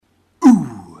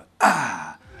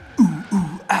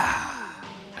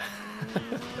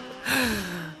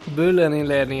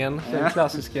Bullen-inledningen, den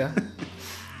klassiska.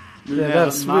 Det är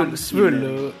väl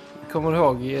Svullo. Kommer du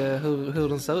ihåg hur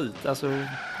den ser ut? Alltså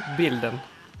bilden,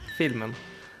 filmen.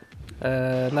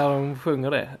 När de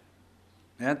sjunger det.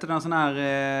 Är inte den sån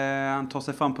här han tar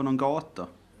sig fram på någon gata?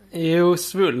 Jo,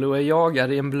 Svullo är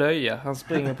jagad i en blöja. Han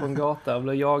springer på en gata och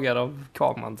blir jagad av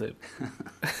kameran typ.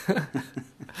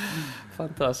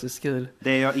 Fantastiskt kul.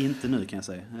 Det är jag inte nu kan jag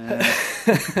säga.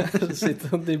 Du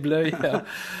sitter inte i blöja.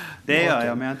 Det gör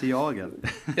jag men jag är inte jagad.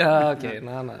 Ja okej,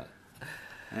 nej.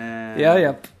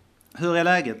 Ja. Hur är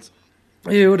läget?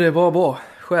 Jo, det är bara bra.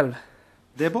 Själv.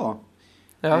 Det är bra.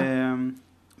 Ja.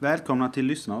 Välkomna till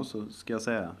lyssnare så ska jag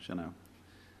säga, känner jag.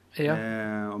 Ja.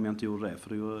 Om jag inte gjorde det. För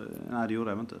det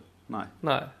gjorde jag inte. Nej,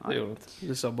 det gjorde inte.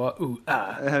 Du sa bara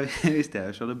Visst det,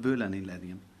 jag körde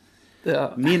Bullen-inledningen.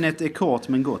 Ja. Minnet är kort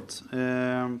men gott.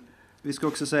 Vi ska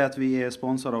också säga att vi är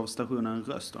sponsrade av stationen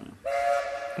Röstången.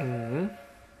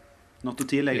 Något att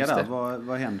tillägga där?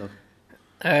 Vad händer?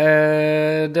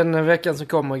 Den veckan som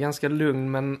kommer är ganska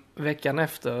lugn, men veckan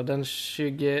efter, den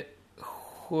 26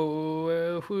 tror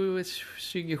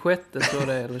jag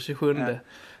det är, eller 27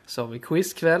 så har vi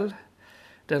quizkväll.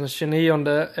 Den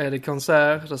 29 är det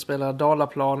konsert, då spelar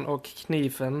Dalaplan och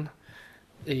Knifen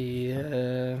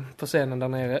på scenen där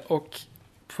nere. Och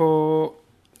på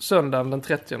söndagen den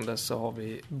 30 så har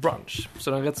vi brunch. Så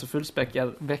det är en rätt så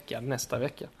fullspäckad vecka nästa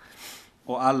vecka.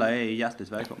 Och alla är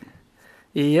hjärtligt välkomna.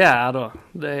 Ja då,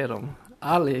 det är de.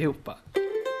 Allihopa.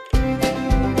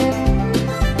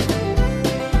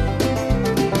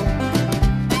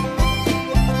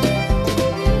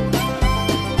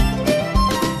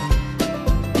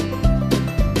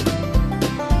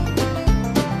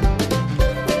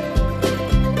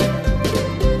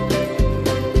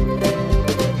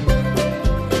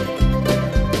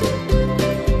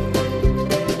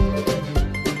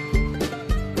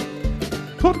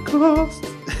 Podcast!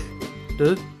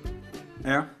 Du?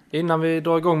 Ja. Innan vi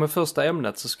drar igång med första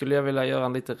ämnet så skulle jag vilja göra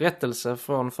en liten rättelse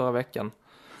från förra veckan.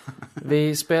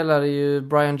 Vi spelade ju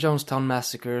Brian Jonestown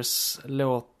Massacres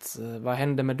låt Vad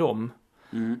hände med dem?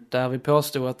 Där vi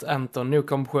påstod att Anton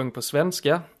Newcomb sjöng på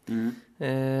svenska.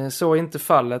 Så är inte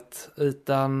fallet,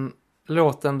 utan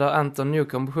låten där Anton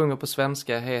Newcomb sjunger på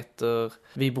svenska heter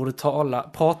Vi borde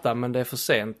prata men det är för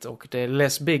sent. Och det är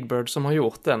Les Big Bird som har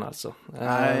gjort den alltså.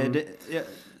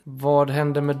 Vad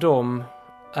hände med dem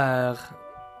är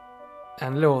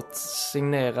en låt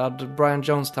signerad Brian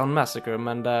Jonestown Massacre,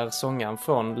 men där sångaren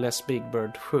från Les Big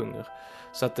Bird sjunger.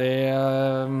 Så att det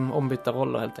är ombytta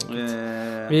roller helt enkelt.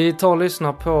 Vi tar och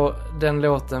lyssnar på den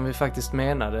låten vi faktiskt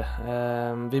menade.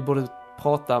 Vi borde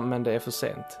prata men det är för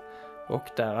sent. Och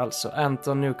där alltså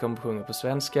Anton Newcomb sjunger på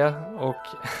svenska och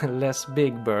Les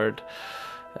Big Bird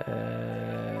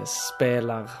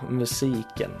spelar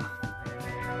musiken.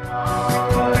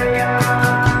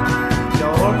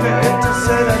 Jag orkar inte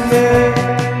säga nej.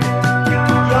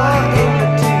 Jag är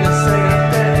ingenting att säga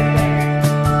nej.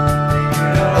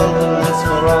 Jag är alldeles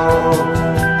för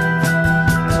långt.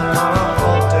 Så har jag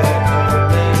fått det över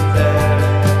min väg.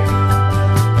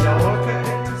 Jag orkar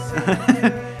inte säga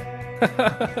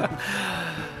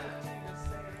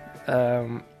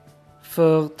nej.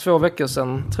 För 2 veckor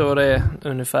sedan, tror jag det är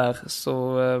ungefär,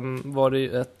 så var det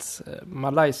ju ett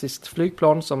malaysiskt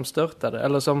flygplan som störtade,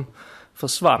 eller som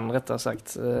försvann rättare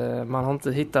sagt. Man har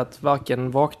inte hittat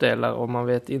varken vakdelar och man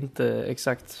vet inte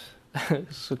exakt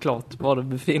såklart var det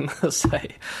befinner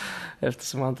sig,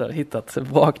 eftersom man inte har hittat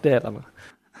vakdelarna.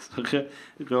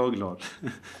 Råglad.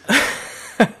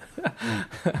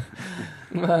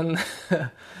 Men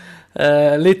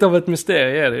lite av ett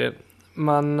mysterium är det ju.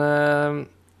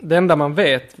 Det enda man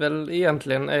vet väl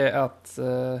egentligen är att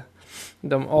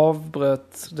de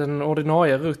avbröt den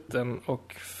ordinarie rutten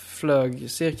och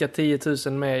flög cirka 10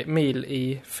 000 mil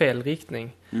i fel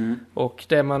riktning. Och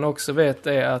det man också vet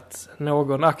är att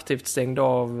någon aktivt stängde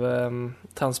av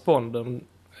transpondern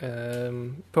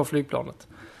på flygplanet.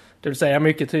 Det vill säga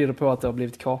mycket tyder på att det har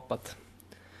blivit kapat.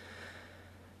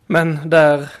 Men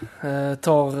där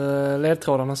tar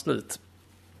ledtrådarna slut.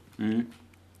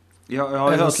 Jag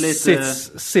har hört lite...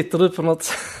 Sitter du på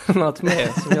något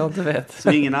mer som jag inte vet?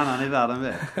 Som ingen annan i världen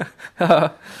vet.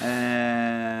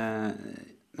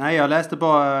 Nej, jag läste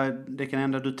bara... Det kan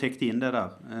hända du täckte in det där.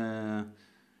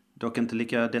 Dock inte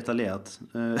lika detaljerat.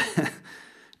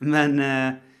 Men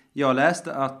jag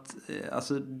läste att...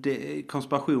 Alltså,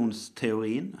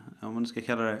 konspirationsteorin, om man ska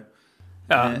kalla det.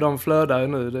 Ja, de flödar ju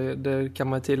nu, det kan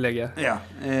man tillägga. Ja,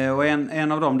 och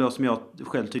en av dem då som jag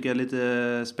själv tycker är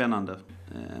lite spännande.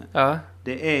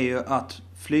 Det är ju att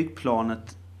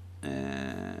flygplanet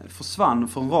försvann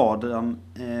från radarn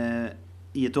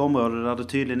i ett område där det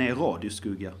tydligen är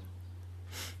radioskugga.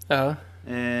 Ja.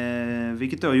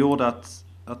 Vilket då gjorde att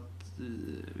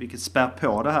vilket spär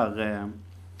på det här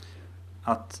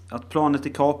att planet är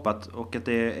kapat och att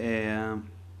det är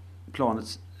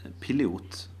planets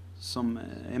pilot som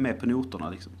är med på noterna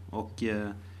liksom. Och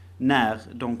när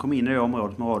de kom in i det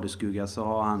området med radioskugga så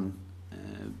har han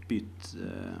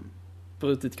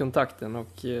brutit kontakten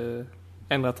och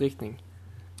ändrat riktning.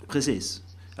 Precis.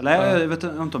 Eller jag vet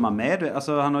inte om han med.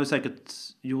 Alltså han har ju säkert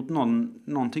gjort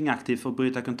någonting aktivt för att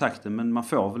bryta kontakten, men man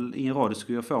får väl i en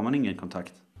radioskugga får man ingen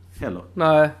kontakt heller.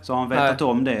 Nej. Så har han vetat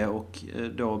om det och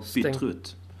då bytt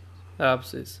rutt. Ja,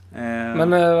 precis. Men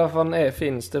vad fan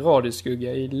finns det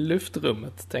radioskugga i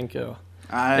luftrummet, tänker jag?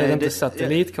 Nej, är det inte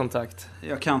satellitkontakt?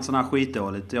 Jag kan sån här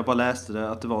skitdåligt. Jag bara läste det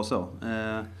att det var så.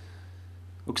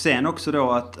 Och sen också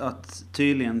då att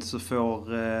tydligen så får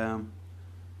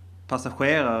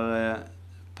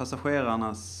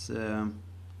passagerarnas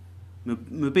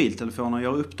mobiltelefoner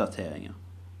göra uppdateringar.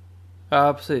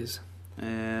 Ja, precis.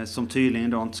 Som tydligen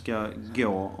då inte ska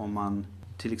gå om man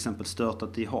till exempel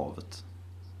störtat i havet.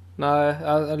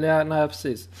 Nej,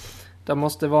 precis. Det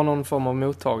måste vara någon form av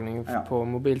mottagning på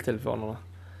mobiltelefonerna.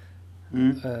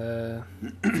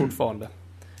 Fortfarande.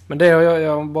 Men det har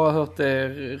jag har bara hört det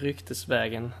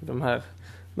ryktesvägen, de här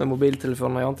med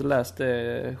mobiltelefonerna. Jag har inte läst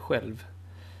det själv.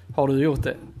 Har du gjort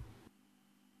det?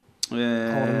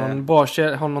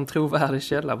 Har du någon trovärdig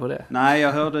källa på det? Nej,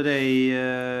 jag hörde det i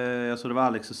jag tror det var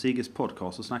Alex och Sigges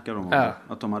podcast, och snackade de om det,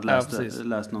 att de hade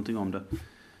läst någonting om det.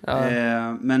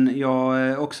 Ja. Men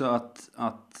jag också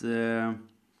att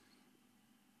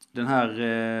den här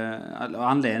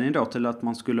anledningen då till att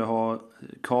man skulle ha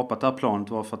kapat det här planet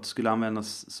var för att det skulle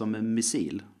användas som en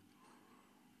missil.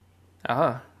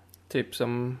 Jaha, typ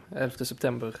som 11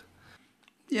 september.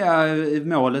 Ja,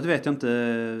 målet vet jag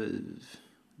inte.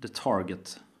 The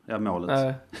target är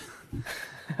målet.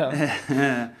 Ja.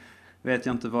 Vet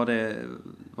jag inte vad det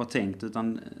var tänkt,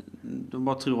 utan de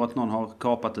bara tror att någon har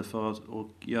kapat det för att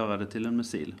göra det till en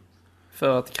missil.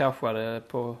 För att krascha det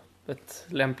på ett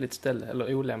lämpligt ställe,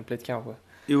 eller olämpligt kanske.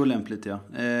 Olämpligt, ja.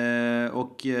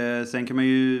 Och sen kan man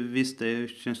ju, visst det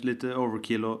känns lite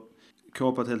overkill att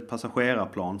kapa ett helt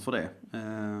passagerarplan för det.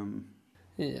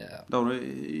 Då har du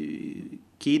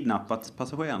kidnappat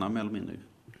passagerarna mer eller mindre.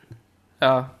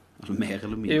 Ja. Eller mer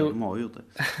eller mindre, de har gjort det.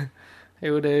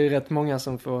 Jo, det är ju rätt många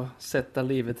som får sätta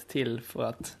livet till för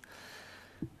att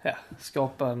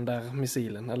skapa den där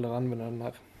missilen, eller använda den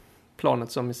här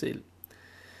planet som missil.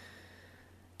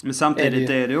 Men samtidigt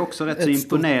är det också rätt så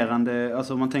imponerande,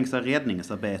 alltså om man tänker sig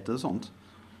räddningsarbete och sånt.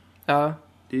 Ja.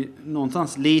 Det är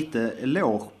någonstans lite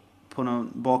eloge på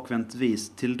någon bakvänt vis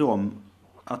till dem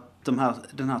att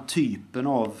den här typen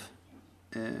av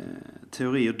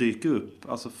teorier dyker upp.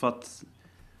 Alltså för att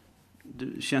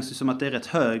det känns ju som att det är rätt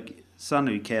hög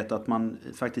sannolikhet att man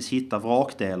faktiskt hittar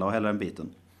vrakdelar och hela den biten.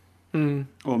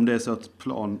 Om det är så att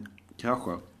plan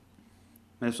kraschar.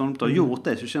 Men eftersom de inte har gjort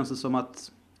det så känns det som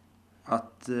att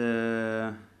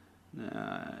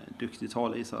duktigt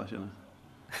tal i så här, känner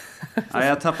jag. Nej,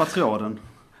 jag tappar tråden.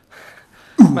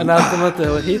 Men att de inte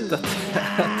har hittat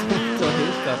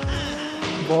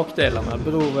bakdelarna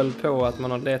beror väl på att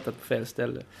man har letat på fel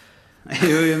ställe.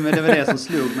 Jo, men det var det som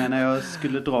slog mig när jag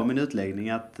skulle dra min utläggning.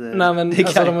 Att, nej, men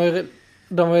alltså,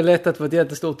 de har ju letat på ett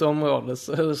jättestort område,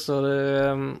 så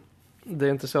det är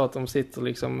inte så att de sitter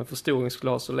liksom med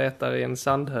förstoringsglas och letar i en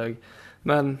sandhög.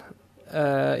 Men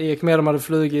i och med att de hade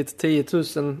flugit 10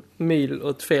 000 mil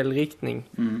åt fel riktning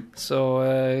så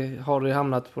har det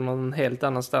hamnat på någon helt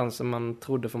annanstans än man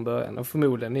trodde från början. Och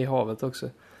förmodligen i havet också.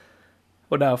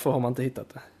 Och därför har man inte hittat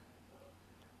det.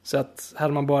 Så att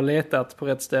hade man bara letat på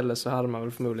rätt ställe så hade man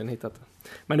väl förmodligen hittat det.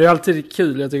 Men det är alltid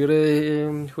kul. Jag tycker det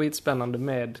är skitspännande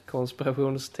med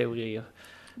konspirationsteorier.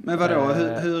 Men vadå?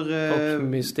 Och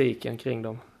mystiken kring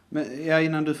dem. Men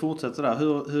innan du fortsätter där.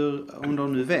 Hur om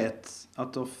de nu vet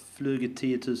att de har flugit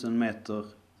 10 000 meter.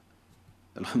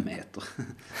 Eller meter.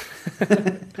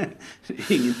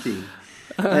 Ingenting.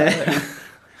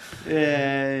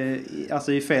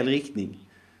 Alltså i fel riktning.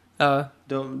 Ja.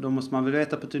 Då måste man väl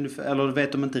veta på ett ungefär. Eller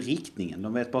vet de inte riktningen.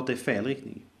 De vet bara att det är fel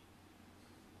riktning.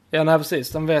 Ja, nej,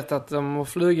 precis. De vet att de har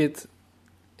flugit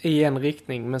i en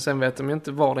riktning. Men sen vet de ju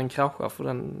inte var den kraschar för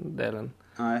den delen.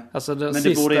 Nej. Alltså men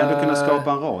det borde ändå kunna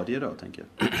skapa en radie då, tänker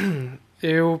jag.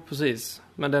 Jo, precis.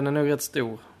 Men den är nog rätt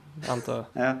stor, antar jag.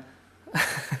 Ja.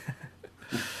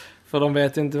 För de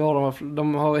vet inte var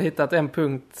de har hittat en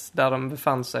punkt där de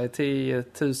befann sig. 10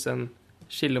 000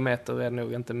 kilometer är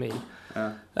nog inte mil.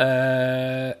 Ja.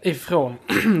 Ifrån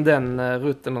den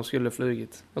rutten de skulle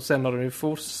flugit. Och sen har de ju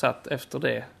fortsatt efter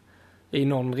det i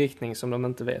någon riktning som de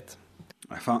inte vet.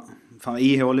 Fan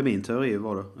ihåll i min teori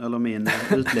var det. Eller min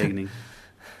utläggning.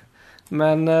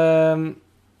 Men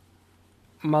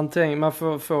man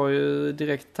får ju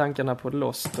direkt tankarna på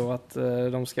Lost och att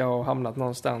de ska ha hamnat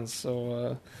någonstans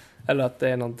och, eller att det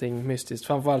är någonting mystiskt.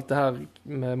 Framförallt det här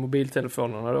med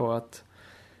mobiltelefonerna då,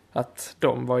 att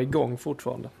de var igång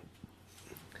fortfarande.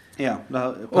 Ja, det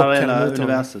här parallella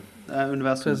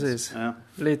universum. Precis, ja.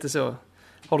 Lite så.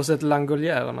 Har du sett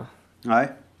Langoliärerna?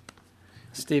 Nej.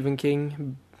 Stephen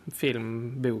King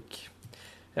filmbok.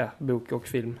 Ja, bok och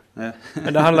film. Ja.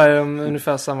 Men det handlar ju om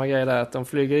ungefär samma grej där. Att de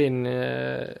flyger in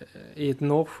i ett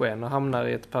norrsken och hamnar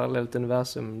i ett parallellt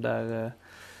universum där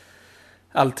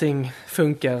allting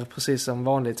funkar precis som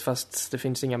vanligt fast det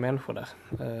finns inga människor där.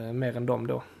 Mer än dem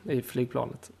då i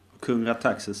flygplanet. Kung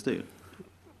Rataxes styr.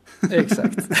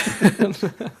 Exakt.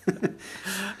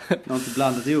 Jag har inte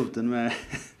blandat ihop den med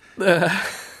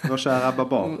vår kära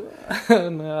Babar.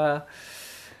 Nej.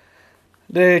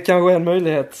 Det är kanske en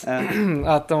möjlighet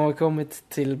att de har kommit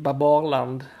till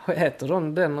Babarland.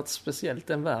 Heter den något speciellt,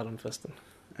 den världen förresten?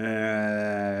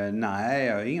 Nej,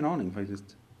 jag har ingen aning faktiskt.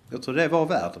 Jag tror det var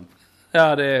världen.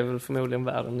 Ja, det är väl förmodligen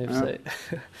världen i och för sig.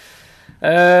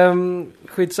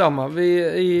 Skitsamma.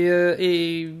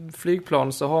 I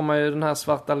flygplan så har man ju den här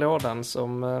svarta lådan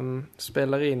som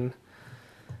spelar in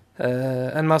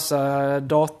en massa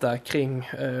data kring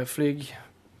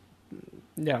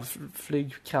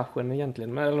flygkraschen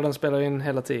egentligen. Eller den spelar in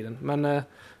hela tiden. Men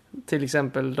till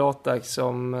exempel data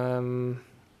som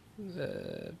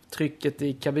trycket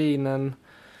i kabinen,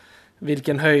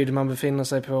 vilken höjd man befinner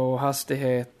sig på,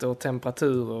 hastighet och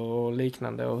temperatur och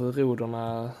liknande och hur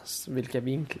roderna, vilka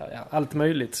vinklar, ja, allt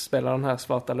möjligt spelar den här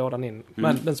svarta lådan in.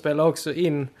 Men den spelar också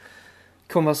in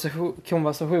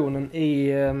konversationen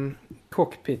i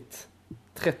cockpit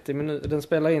 30 minuter. Den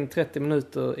spelar in 30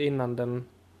 minuter innan den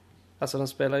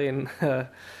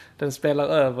spelar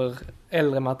över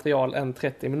äldre material än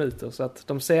 30 minuter. Så att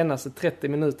de senaste 30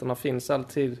 minuterna finns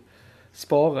alltid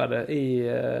sparade i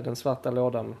den svarta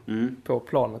lådan på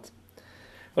planet.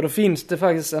 Och då finns det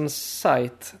faktiskt en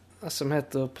sajt som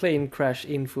heter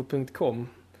planecrashinfo.com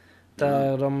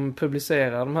där de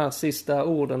publicerar de här sista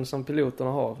orden som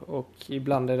piloterna har. Och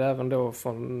ibland är det även då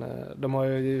de har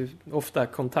ju ofta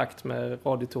kontakt med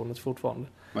radiotornet fortfarande.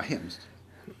 Vad hemskt.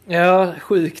 Ja,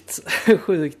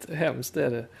 sjukt hemskt är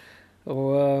det.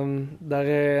 Och där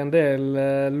är en del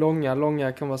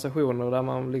långa konversationer där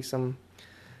man liksom,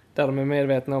 där de är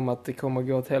medvetna om att det kommer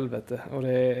gå åt helvete och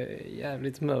det är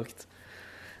jävligt mörkt.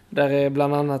 Där är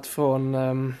bland annat från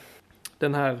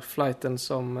den här flighten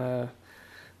som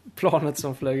planet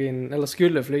som flög in, eller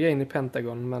skulle flyga in i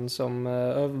Pentagon men som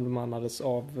överbemannades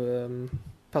av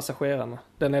passagerarna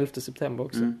den 11 september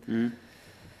också.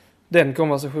 Den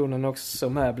konversationen också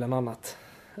med bland annat.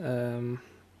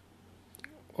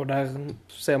 Och där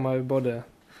ser man ju både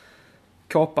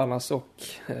kaparnas och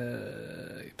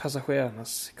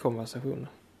passagerarnas konversationer.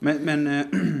 Men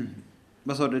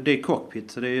vad sa du? Det är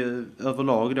cockpit, så det är ju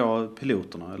överlag då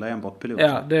piloterna eller enbart piloterna?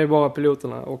 Ja, det är bara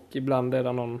piloterna och ibland är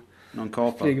det någon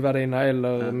flygvärdinna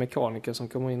eller mekaniker som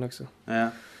kommer in också. Ja.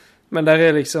 Men där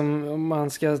är liksom, om man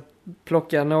ska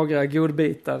plocka några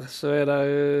godbitar så är det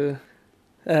ju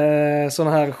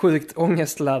såna här sjukt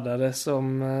ångestladdade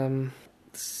som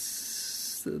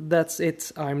That's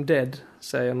it, I'm dead,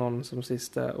 säger någon som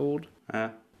sista ord. Ja.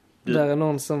 Där är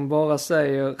någon som bara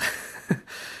säger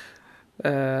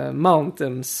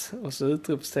mountains och så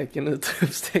utropstecken.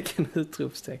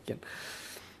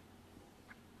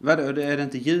 Vadå, är det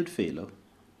inte ljudfiler?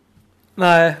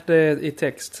 Nej, det är i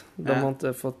text. De har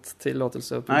inte fått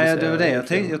tillåtelse att publicera. Nej, det var det jag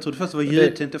tänkte. Jag trodde först det var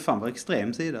ljud. Tänkte fan vad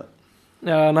extrem sida.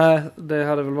 Ja, nej, det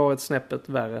hade väl varit snäppet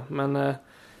värre. Men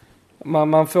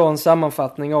man får en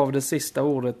sammanfattning av det sista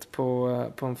ordet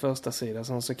på en första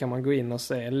sida. Så kan man gå in och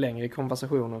se längre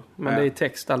konversationer. Men det är i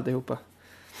text alltihopa.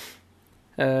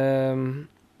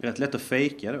 Rätt lätt att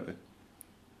fejka då.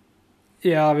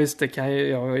 Ja, visst, det kan ju.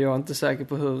 Jag är inte säker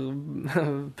på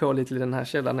hur pålitlig den här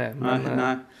källan är.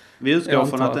 Nej. Vi utgår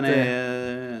från att den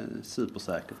är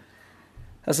supersäker.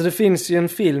 Alltså det finns ju en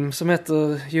film som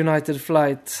heter United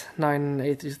Flight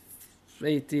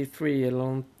 983 eller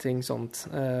någonting sånt.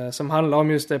 Som handlar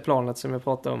om just det planet som jag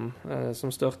pratade om.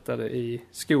 Som störtade i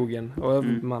skogen och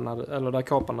överbemannade, eller där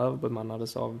kaparna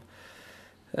överbemannades av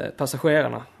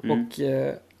passagerarna. Och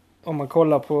om man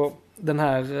kollar på den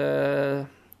här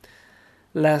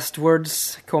last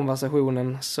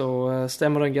words-konversationen så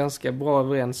stämmer den ganska bra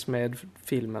överens med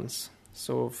filmens.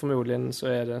 Så förmodligen så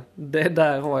är det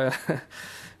där har jag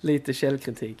lite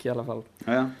källkritik i alla fall.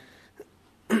 Ja.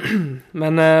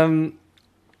 Men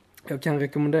jag kan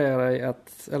rekommendera dig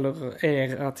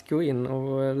er att gå in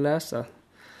och läsa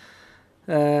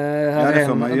Ja, det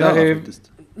får man ju göra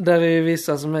faktiskt. Där är ju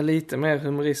vissa som är lite mer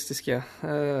humoristiska.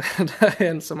 Där är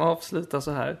en som avslutar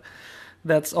så här.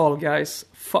 That's all guys,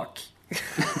 fuck.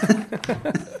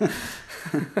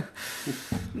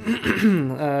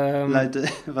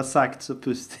 Det var sagt så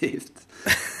positivt.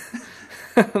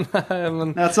 Nej,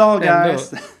 men That's all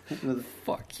guys.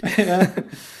 Fuck.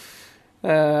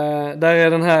 Där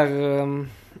är den här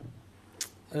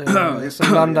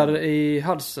som landade i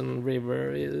Hudson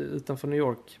River utanför New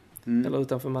York. Eller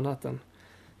utanför Manhattan.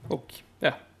 Och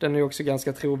ja, den är ju också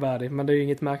ganska trovärdig, men det är ju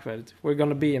inget märkvärdigt. We're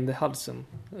gonna be in the Hudson,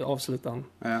 avslutar han.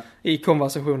 Ja. I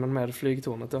konversationen med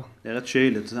flygtornet då. Det är rätt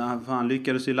kyligt. Han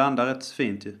lyckades ju landa rätt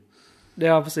fint ju.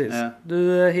 Ja, precis. Ja.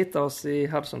 Du hittar oss i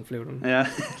Hudsonfloden. Ja,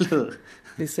 eller hur?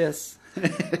 Vi ses.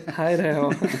 Hej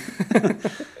då.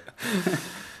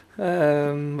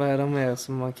 Vad är det mer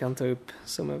som man kan ta upp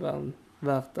som är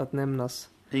värt att nämnas?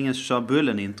 Ingen som kör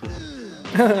Bullen-intro.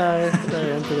 Nej, det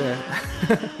är inte det.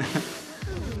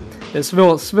 Det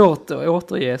är svårt att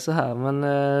återge så här, men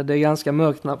det är ganska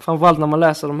mörkt, framförallt när man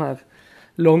läser de här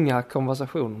långa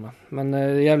konversationerna. Men det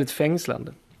är jävligt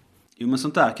fängslande. Jo, men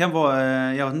sånt där kan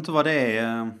vara, jag vet inte vad det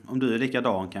är, om du är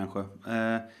likadan kanske.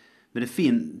 Men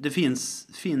det finns,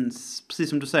 precis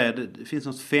som du säger, det finns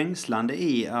något fängslande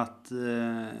i att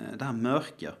det här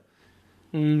mörka.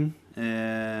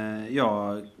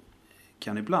 Jag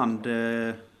kan ibland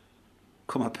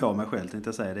komma på mig själv, tänkte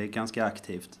jag säga. Det är ganska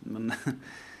aktivt. Men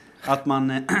att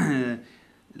man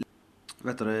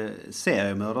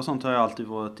seriemördare och sånt har jag alltid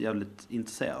varit jävligt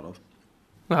intresserad av.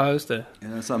 Ja, just det.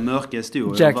 Så här mörka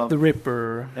historier. Jack the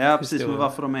Ripper. Ja, precis. Men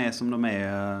varför de är som de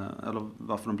är. Eller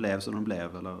varför de blev som de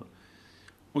blev. Eller.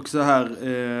 Och så här,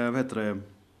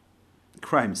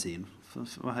 crime scene.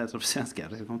 Vad heter det på svenska?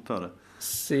 Jag kommer inte på det.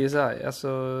 CSI,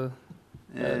 alltså...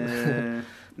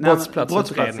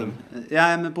 Brottsplatsen.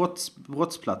 Ja, men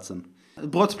brottsplatsen.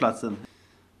 Brottsplatsen.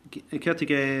 Kan jag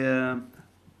tycka är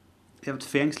jävligt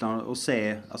fängslande att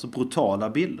se alltså brutala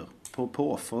bilder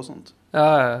på offer och sånt.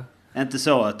 Ja. Inte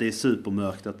så att det är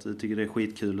supermörkt, att jag tycker det är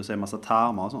skitkul att se massa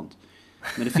tarmar och sånt.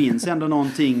 Men det finns ändå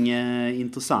någonting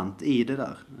intressant i det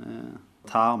där.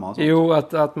 Tarmar och sånt. Jo,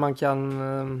 att man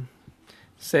kan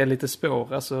se lite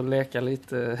spår, alltså leka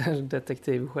lite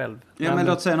detektiv själv. Ja, men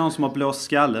låt säga någon som har blåst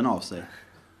skallen av sig.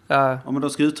 Ja. Om man då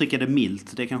ska uttrycka det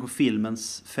milt, det är kanske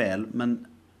filmens fel, men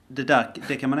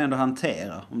det kan man ändå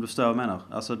hantera, om du förstår vad jag menar.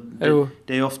 Alltså,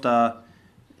 det är ofta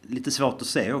lite svårt att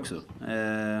se också.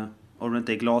 Om det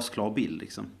inte är glasklar bild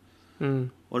liksom.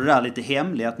 Och det där lite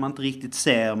hemliga, att man inte riktigt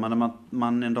ser, men att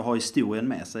man ändå har historien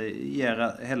med sig,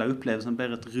 ger hela upplevelsen blir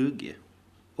rätt ruggig.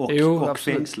 Och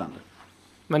fängslande.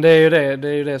 Men det är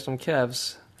ju det som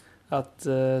krävs. Att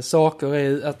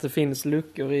att det finns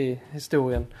luckor i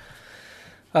historien.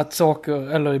 Att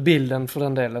saker, eller i bilden för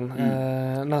den delen,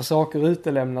 när saker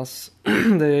utelämnas,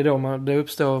 det är då det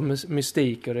uppstår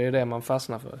mystik, och det är det man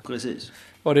fastnar för. Precis.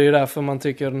 Och det är ju därför man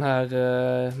tycker den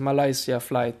här Malaysia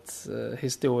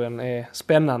flight-historien är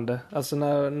spännande. Alltså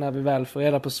när vi väl får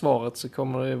reda på svaret så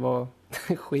kommer det ju vara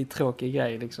skittråkig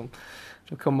grej liksom.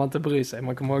 Då kommer man inte bry sig,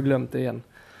 man kommer ha glömt det igen.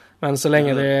 Men så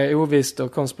länge det är ovisst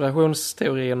och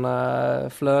konspirationsteorierna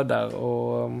flödar,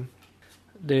 och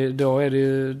det är då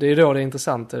det är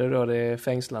intressant, det är då det är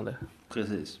fängslande.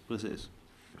 Precis.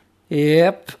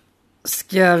 Japp.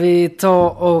 Ska vi ta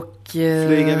och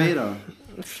flyga vidare?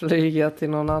 Flyga till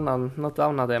något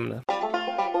annat ämne.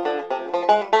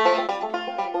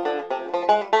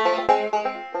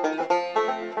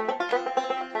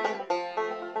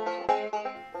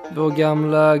 Vår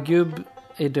gamla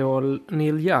gubbidol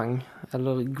Neil Young,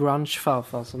 eller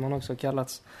grunge-farfar som han också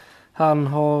kallats, han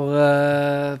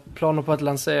har planer på att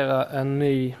lansera en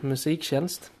ny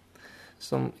musiktjänst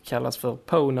som kallas för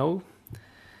Pono.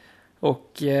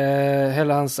 Och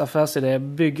hela hans affärsidé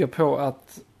bygger på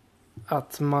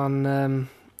att man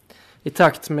i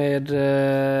takt med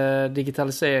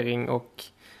digitalisering och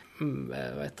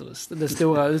det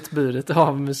stora utbudet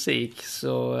av musik,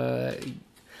 så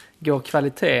går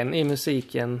kvaliteten i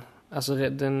musiken, alltså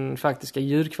den faktiska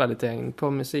ljudkvaliteten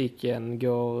på musiken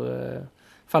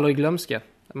faller i glömska.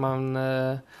 Man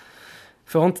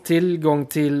får inte tillgång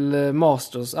till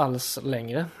masters alls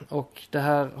längre, och det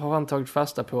här har han tagit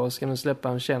fasta på och ska nu släppa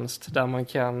en tjänst där man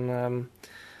kan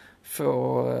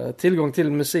få tillgång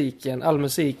till musiken, all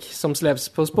musik som släpps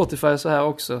på Spotify så här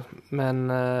också,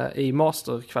 men i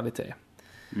masterkvalitet.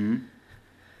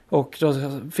 Och då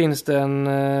finns det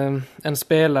en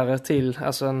spelare till,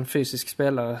 alltså en fysisk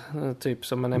spelare, typ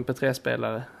som en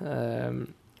MP3-spelare,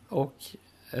 och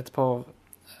ett par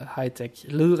high-tech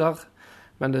lurar.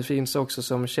 Men det finns också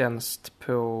som tjänst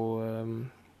på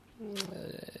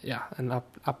en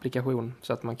applikation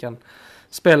så att man kan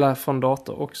spela från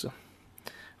dator också.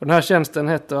 Och den här tjänsten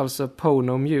heter alltså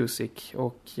Pono Music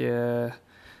och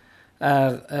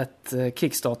är ett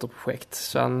Kickstarter-projekt.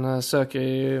 Så han söker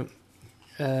ju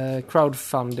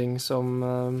crowdfunding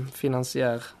som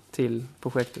finansiär till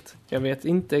projektet. Jag vet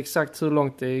inte exakt hur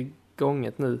långt det är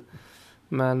gånget nu.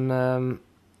 Men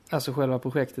alltså själva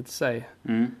projektet i sig.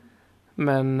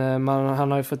 Men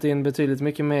han har ju fått in betydligt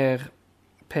mycket mer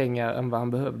pengar än vad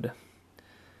han behövde.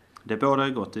 Det båda är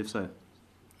gott i och för sig.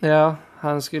 Ja,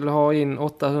 han skulle ha in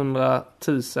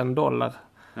 $800,000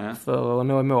 för att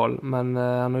nå i mål. Men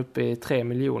han är uppe i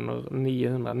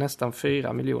 3.900.000, nästan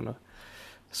 4 miljoner.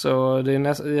 Så det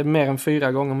är mer än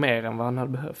 4 gånger mer än vad han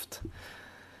hade behövt.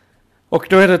 Och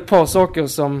då är det ett par saker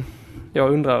som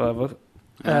jag undrar över.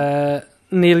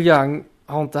 Neil Young,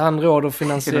 har inte han råd att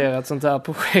finansiera ett sånt här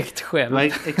projekt själv? Det var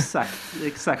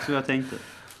exakt vad jag tänkte.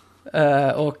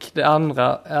 Och det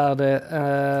andra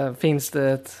är finns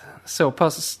det ett så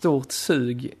pass stort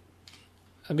sug.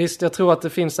 Visst, jag tror att det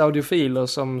finns audiofiler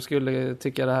som skulle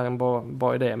tycka det här är en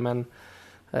bra idé, men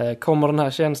kommer den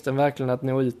här tjänsten verkligen att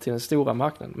nå ut till den stora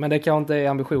marknaden? Men det kan inte är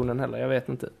ambitionen heller, jag vet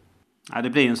inte. Ja, det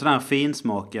blir ju en sån här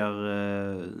finsmakar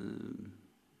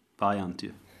variant ju.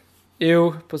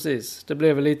 Jo, precis. Det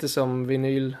blev väl lite som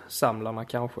vinylsamlarna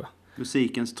kanske.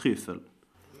 Musikens tryffel.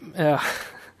 Ja,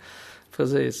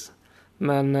 precis.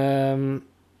 Men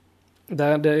det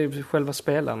är själva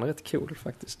spelaren rätt cool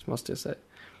faktiskt, måste jag säga.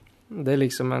 Det är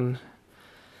liksom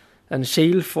en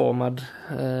kilformad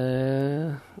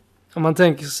om man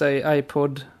tänker sig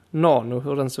iPod Nano,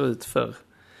 hur den såg ut för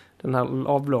den här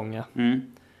avlånga.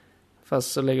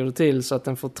 Fast så lägger du till så att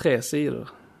den får 3 sidor.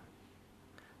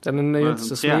 Den är ju inte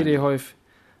så smidig.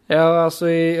 Ja, alltså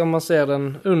om man ser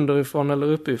den underifrån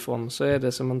eller uppifrån så är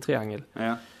det som en triangel.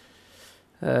 Ja.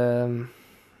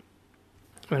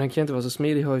 Men den kan inte vara så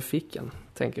smidig att ha i fickan,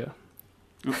 tänker jag.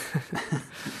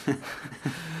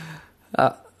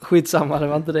 Ja, skitsamma, det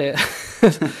var inte det.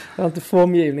 Det var inte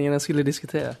formgivningen jag skulle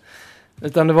diskutera.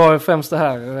 Utan det var främst det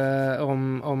här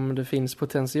om det finns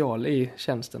potential i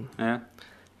tjänsten. Ja.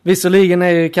 Visserligen är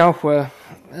ju kanske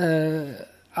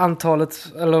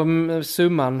antalet, eller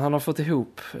summan han har fått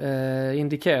ihop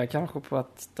indikerar kanske på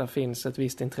att det finns ett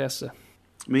visst intresse.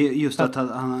 Men just att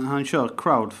han kör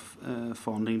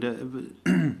crowdfunding, det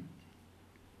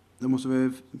måste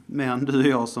vara mer än du och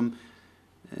jag som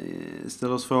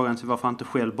ställer oss frågan till varför han inte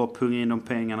själv bara pungar in de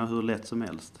pengarna hur lätt som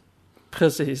helst.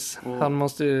 Precis. Och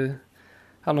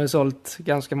han har ju sålt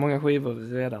ganska många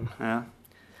skivor redan. Ja.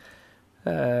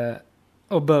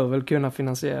 Och bör väl kunna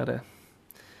finansiera det.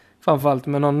 Framförallt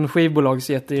med någon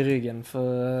skivbolagsjätte i ryggen.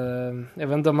 För jag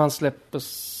vet inte om han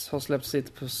har släppt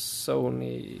sitt på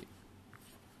Sony.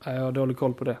 Jag har dålig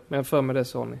koll på det. Men jag för mig det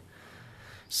är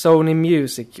Sony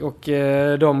Music. Och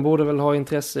de borde väl ha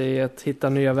intresse i att hitta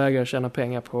nya vägar att tjäna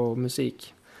pengar på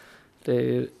musik.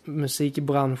 Det är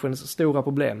musikbranschens stora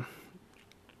problem.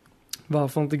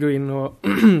 Varför inte gå in och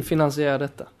finansiera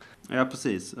detta? Ja,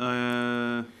 precis.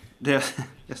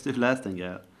 Jag stod och läste en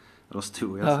grej.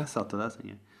 Jag satt och läste en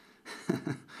grej.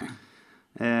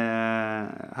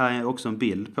 Här är också en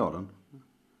bild på den.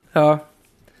 Ja.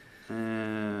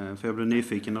 För jag blev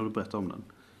nyfiken när du berättade om den.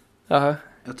 Jaha.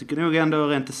 Jag tycker nog ändå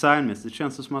rent designmässigt det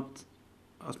känns som att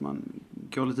man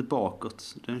går lite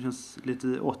bakåt. Den känns lite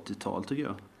 80-tal tycker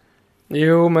jag.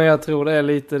 Jo, men jag tror det är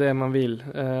lite det man vill.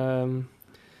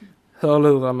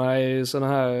 Hörlurarna är ju såna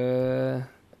här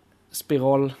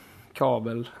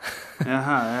spiralkabel.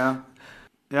 Jaha, ja.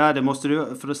 Ja, det måste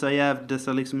du, för det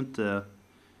ser liksom inte,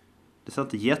 det ser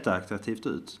inte jätteattraktivt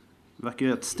ut. Det verkar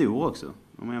ju rätt stor också.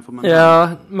 Om man jämför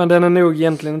med men den är nog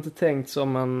egentligen inte tänkt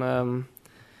som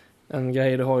en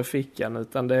grej du har i fickan,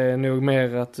 utan det är nog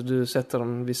mer att du sätter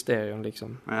den vid stereon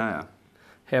liksom. Ja.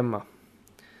 Hemma.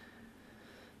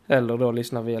 Eller då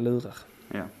lyssnar via lurar.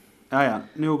 Ja.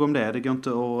 Nog om det. Det går inte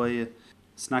att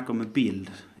snacka om en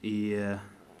bild i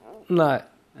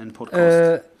en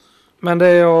podcast. Men det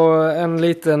är ju en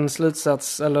liten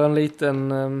slutsats, eller en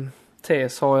liten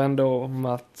tes har jag ändå om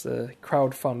att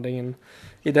crowdfundingen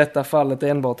i detta fallet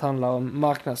enbart handlar om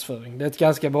marknadsföring. Det är ett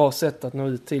ganska bra sätt att nå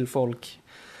ut till folk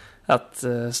att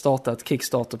starta ett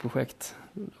Kickstarter-projekt.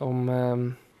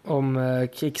 Om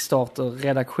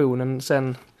Kickstarter-redaktionen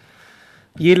sen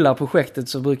gillar projektet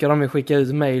så brukar de ju skicka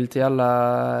ut mail till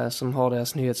alla som har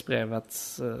deras nyhetsbrev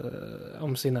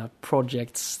om sina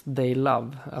projects they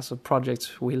love. Alltså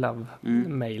projects we love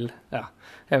mail. Ja,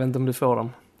 jag vet inte om du får dem.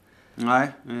 Nej,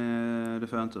 det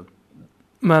får jag inte.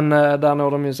 Men där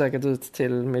når de ju säkert ut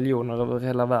till miljoner över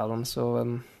hela världen.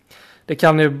 Så det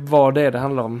kan ju vara det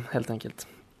handlar om helt enkelt.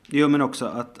 Jo, men också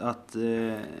att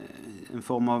en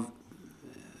form av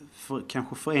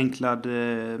kanske förenklad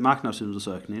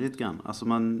marknadsundersökning lite grann. Alltså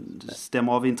man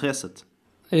stämmer av intresset.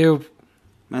 Jo.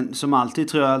 Men som alltid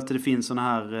tror jag alltid det finns såna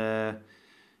här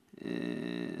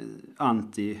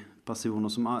anti-personer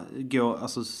som går,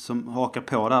 alltså som hakar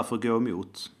på där för att gå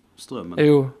emot strömmen.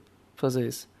 Jo,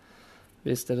 precis.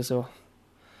 Visst är det så.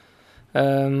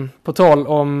 På tal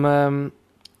om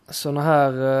såna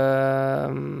här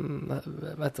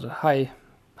vad heter det?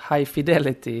 High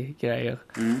fidelity grejer.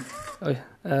 Oj.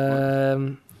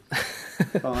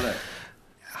 Vad var det?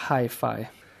 Hi-fi.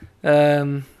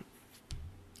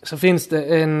 Så finns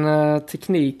det en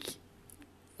teknik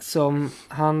som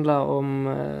handlar om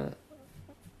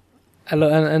eller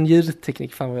en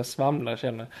ljudteknik, fan vad jag svamlar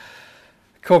känner.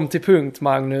 Kom till punkt,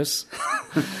 Magnus.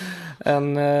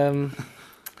 En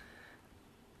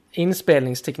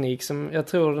inspelningsteknik som jag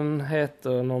tror den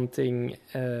heter någonting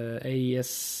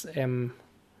ASM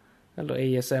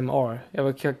eller ASMR.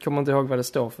 Jag kommer inte ihåg vad det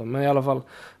står för, men i alla fall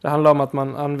det handlar om att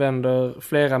man använder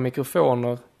flera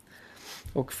mikrofoner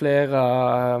och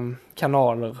flera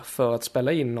kanaler för att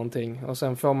spela in någonting och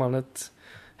sen får man ett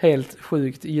helt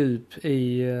sjukt djup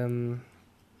i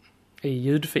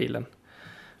ljudfilen.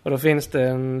 Och då finns det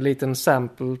en liten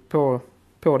sample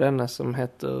på denna som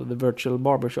heter The Virtual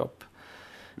Barbershop.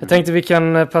 Jag tänkte vi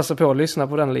kan passa på att lyssna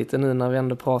på den lite nu när vi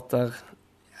ändå pratar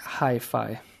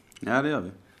hi-fi. Ja, det gör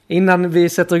vi. Innan vi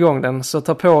sätter igång den så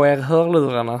ta på er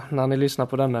hörlurarna när ni lyssnar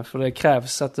på denna. För det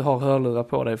krävs att du har hörlurar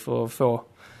på dig för att få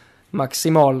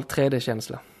maximal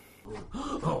 3D-känsla.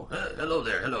 Oh, hello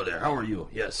there. How are you?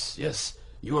 Yes.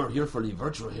 You're here for the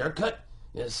virtual haircut?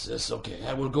 Yes, okay.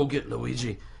 I will go get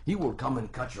Luigi. He will come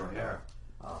and cut your hair.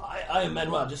 I am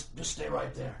Manuel. Just stay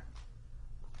right there.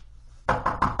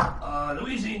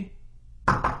 Luigi?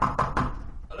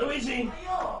 Luigi?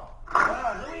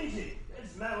 Luigi,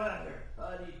 it's Manuel here.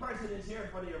 The person is here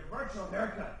for your virtual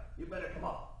haircut. You better come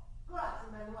up. Grazie,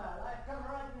 Manuel. I come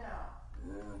right now.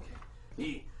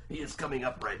 Okay. He is coming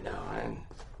up right now, and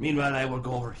meanwhile I will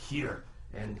go over here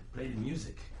and play the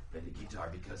music, play the guitar,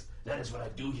 because that is what I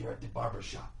do here at the barber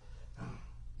shop.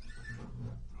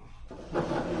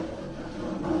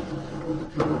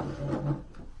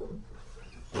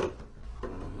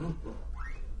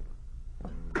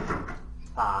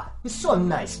 It's so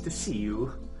nice to see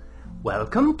you.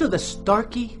 Welcome to the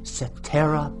Starkey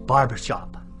Cetera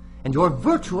Barbershop and your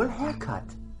virtual haircut.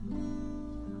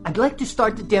 I'd like to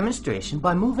start the demonstration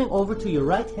by moving over to your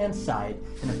right-hand side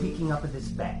and picking up this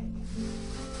bag.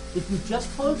 If you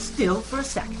just hold still for a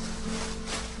second,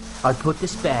 I'll put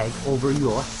this bag over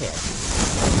your head.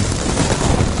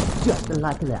 Just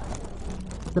like that.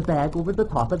 The bag over the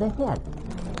top of the head.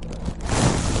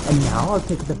 And now I'll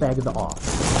take the bag off.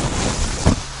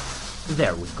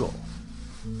 There we go.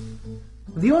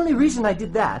 The only reason I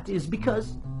did that is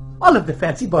because all of the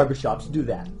fancy barbershops do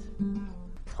that.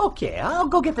 Okay, I'll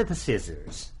go get the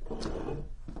scissors.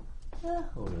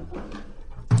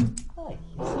 Oh,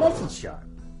 it's nice and sharp.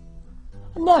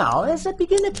 Now, as I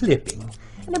begin the clipping,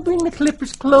 and I bring the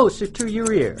clippers closer to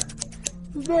your ear,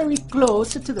 very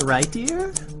close to the right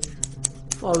ear.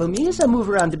 Follow me as I move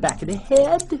around the back of the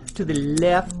head to the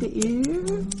left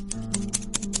ear,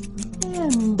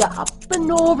 and up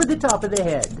and over the top of the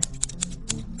head.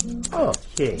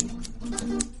 Okay.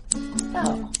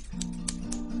 Now,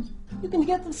 you can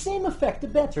get the same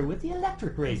effect better with the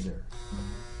electric razor.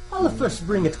 I'll first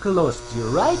bring it close to your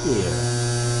right ear.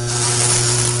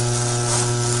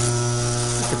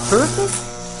 It's perfect,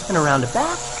 and around the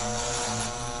back,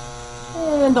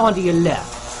 and onto your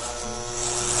left.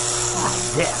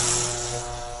 There.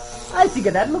 I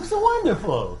think that looks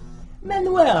wonderful.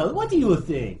 Manuel, what do you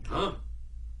think? Huh?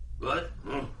 What?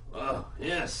 Oh,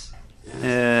 yes.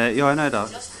 Jag är nöjd där.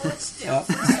 Ja.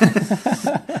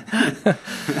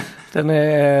 Den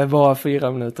är bara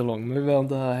 4 minuter lång, men vi behöver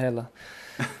inte höra hela.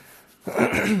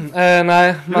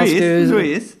 Nej, man ska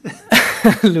ju...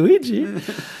 Luigi.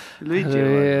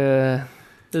 Det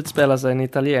utspelar sig i en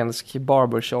italiensk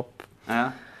barbershop.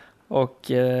 Ja. Och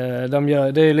det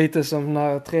är lite som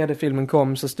när 3D-filmen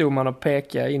kom så stod man och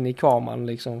pekade in i kameran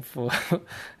liksom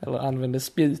eller använde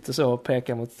spjut och så och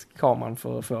pekade mot kameran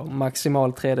för att få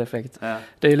maximal 3D-effekt. Ja.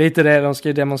 Det är lite det de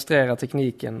ska demonstrera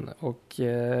tekniken och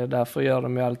därför gör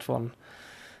de ju allt från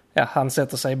han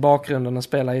sätter sig i bakgrunden och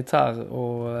spelar gitarr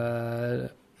och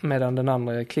medan den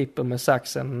andra klipper med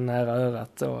saxen nära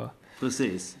örat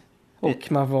Precis.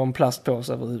 och man får en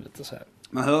plastpåse över huvudet och så här.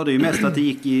 Man hörde ju mest att det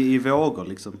gick i vågor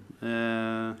liksom.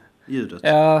 Ljudet.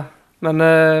 Ja,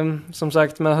 men som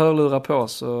sagt med hörlurar på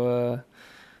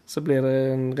så blir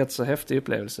det en rätt så häftig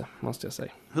upplevelse måste jag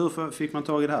säga. Hur fick man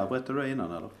tag i det här? Berättade du det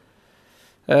innan eller?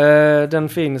 Den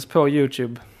finns på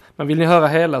YouTube. Men vill ni höra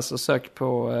hela så sök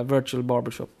på Virtual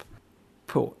Barbershop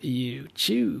på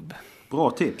YouTube.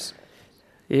 Bra tips.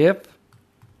 Japp.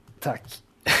 Tack.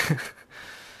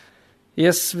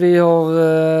 Yes, vi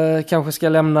har kanske ska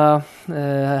lämna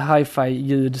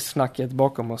hi-fi-ljudsnacket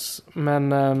bakom oss.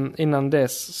 Men innan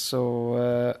dess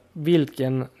så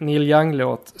vilken Neil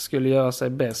Young-låt skulle göra sig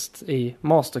bäst i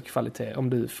masterkvalitet om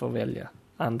du får välja?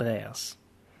 Andreas.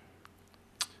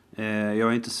 Jag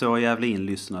är inte så jävla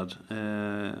inlyssnad.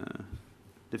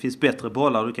 Det finns bättre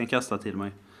bollar du kan kasta till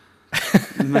mig.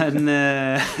 Men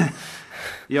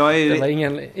jag är ju... Det var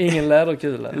ingen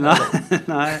läderkula.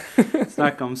 Nej,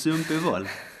 snacka om sumpig boll.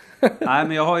 Nej,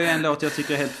 men jag har ju en låt jag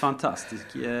tycker är helt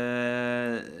fantastisk.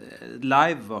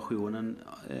 Live-versionen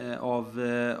av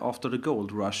After the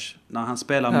Gold Rush. När han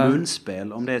spelar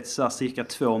munspel. Om det är så här cirka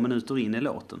 2 minuter in i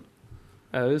låten.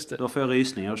 Ja, just det. Då får jag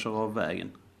rysningar och kör av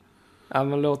vägen. Ja,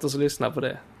 men låt oss lyssna på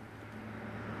det.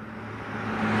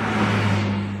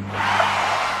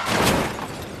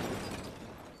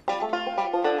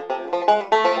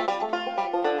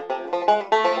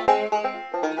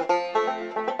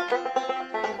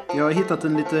 Jag har hittat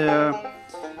en lite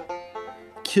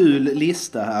kul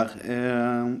lista här.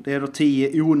 Det är då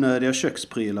 10 onödiga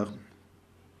köksprylar.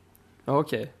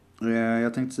 Okej.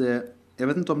 Jag tänkte säga, jag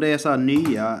vet inte om det är så här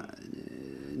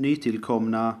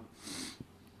nytillkomna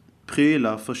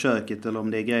prylar för köket eller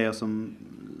om det är grejer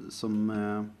som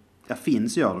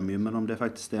finns gör de ju, men om det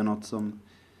faktiskt är något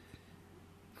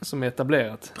Som är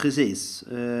etablerat. Precis.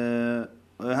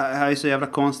 Här är så jävla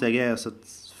konstiga grejer så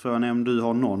att frågan är om du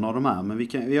har någon av de här, men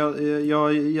jag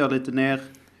gör lite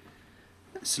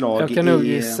nerslag Jag kan nog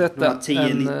i sätta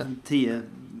 10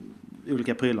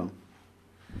 olika prylar.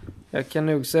 Jag kan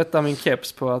nog sätta min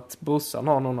keps på att brorsan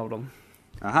har någon av dem.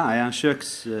 Aha, är han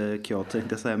kökskåt tänkte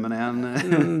jag säga, men är han...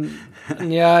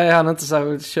 Nej, han är inte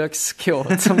särskilt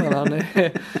kökskåt, men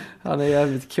han är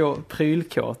jävligt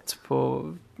prylkåt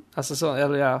på... Alltså så,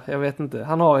 eller ja, jag vet inte.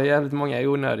 Han har jävligt många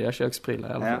onödiga köksprylar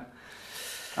i alla fall.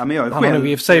 Ja, men jag är han själv... har nog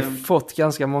i och för sig fått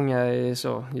ganska många i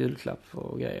så julklapp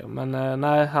och grejer. Men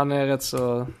nej, han är rätt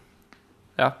så...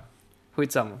 Ja,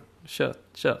 skitsamma. Kör.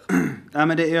 Ja,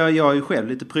 men jag är ju själv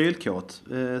lite prylkåt.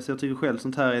 Så jag tycker själv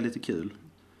sånt här är lite kul.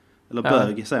 Eller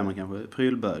bög säger man kanske.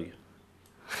 Prylbög.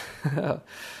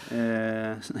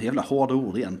 Jävla hårda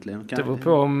ord egentligen. Det beror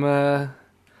på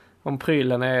om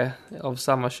prylen är av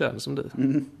samma kön som du.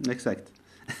 Exakt.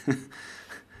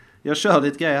 Jag kör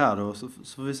lite grejer här då. Så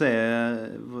får vi se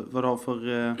vad du har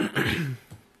för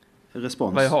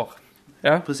respons. Vad jag har.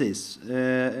 Ja. Precis.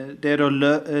 Det är då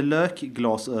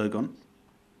lökglasögon.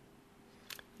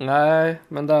 Nej,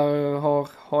 men där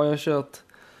har jag kört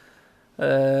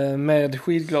med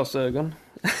skidglasögon.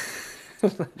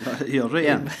 Gör du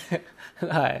igen?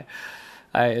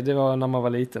 Nej, det var när man var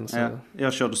liten. Så,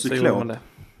 jag körde cyklop.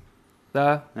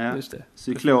 Ja, just det.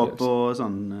 Cyklop och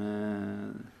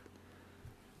sån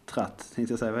tratt,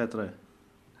 tänkte jag säga. Vad heter det?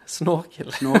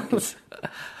 Snorkel.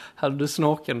 Hade du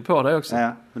snorkeln på dig också?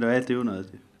 Ja, men det var helt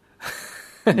onödigt.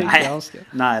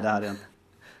 Nej, det hade jag inte.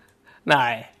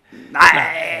 Nej,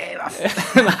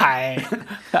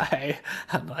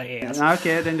 Andreas.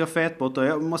 Okej, den går fet bort.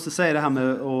 Jag måste säga det här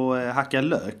med att hacka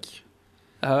lök.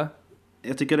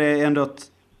 Jag tycker det är ändå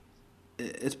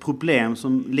ett problem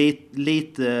som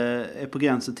lite är på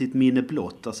gränsen till ett minne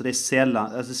blott. Alltså det är sällan,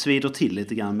 alltså det svider till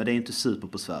lite grann, men det är inte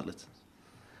superbesvärligt.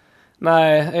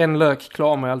 Nej, en lök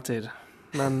klarar man alltid.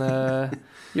 Men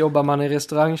jobbar man i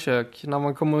restaurangkök, när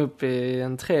man kommer upp i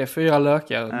 3-4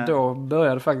 lökar, då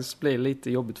börjar det faktiskt bli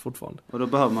lite jobbigt fortfarande. Och då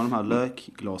behöver man de här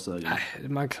lökglasögonen. Nej,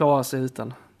 man klarar sig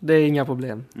utan. Det är inga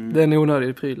problem. Det är en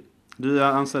onödig pryl. Du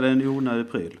anser det en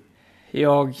onödig pryl?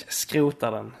 Jag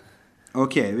skrotar den.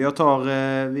 Okej,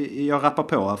 jag rappar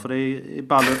på här för det är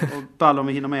ball om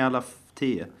vi hinner med alla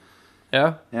 10.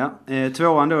 Ja.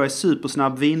 Tvåan då är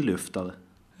supersnabb vinluftare.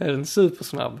 Är den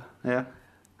supersnabb? Ja.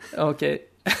 Okej.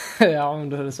 Ja, men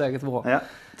då är det säkert bra. Ja.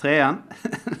 3:an.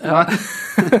 Ja.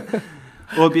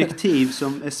 Objektiv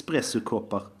som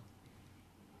espressokoppar.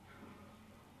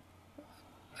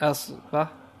 Alltså, va?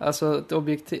 Alltså ett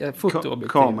objektiv, fotoobjektiv.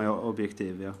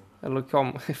 Kameraobjektiv, ja.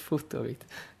 Eller fotoobjektiv.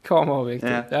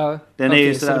 Kameraobjektiv. Ja. Den är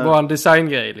ju så det är bara en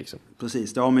designgrej liksom.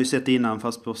 Precis, det har man ju sett innan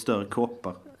fast på större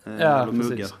koppar. Eller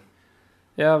muggar.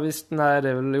 Ja, visst. Nej, det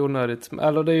är väl onödigt.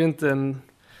 Eller det är ju inte en...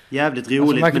 Jävligt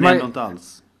roligt, alltså, men ändå inte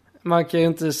alls. Man kan ju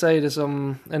inte säga det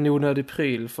som en onödig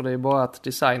pryl, för det är bara att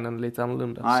designen är lite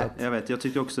annorlunda. Nej, så att... jag vet. Jag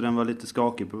tyckte också den var lite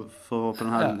skakig på den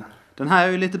här. Ja. Den här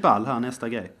är ju lite ball här, nästa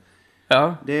grej.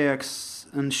 Ja. Det är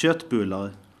en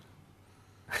köttbullare.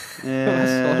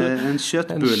 En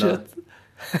köttbullare.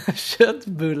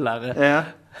 Köttbullare?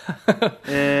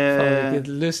 Fan, vilket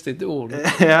lustigt ord.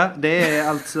 Ja, det är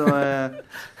alltså...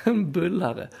 En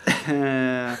bullare.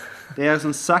 Det är alltså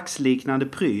en saxliknande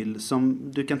pryl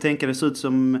som du kan tänka dig ser ut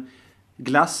som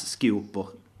glasskopor.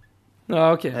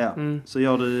 Ja, okej. Ja, så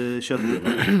gör du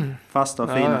köttbullar. Fasta och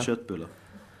fina köttbullar.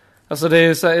 Alltså det är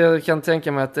ju så, jag kan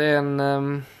tänka mig att det är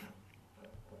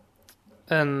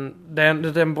det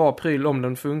är en bra pryl om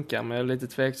den funkar, men jag är lite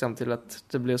tveksam till att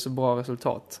det blir så bra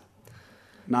resultat.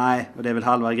 Nej, och det är väl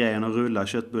halva grejen att rulla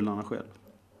köttbullarna själv.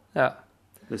 Ja.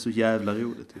 Det är så jävla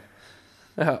roligt.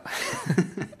 Ja.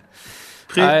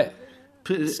 Nej,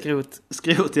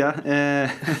 skrot, ja.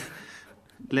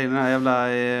 Det är den här jävla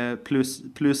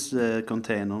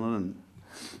plus-containern och den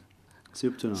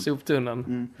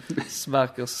soptunnan.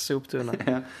 Sverkers soptunna.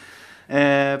 Ja.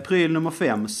 Pryl nummer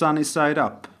 5, Sunny Side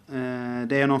Up.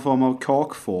 Det är någon form av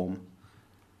kakform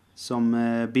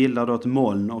som bildar då ett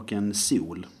moln och en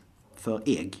sol för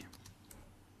ägg.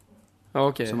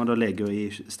 Okej. Som man då lägger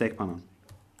i stekpannan.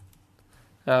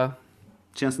 Ja.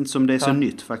 Känns inte som det är så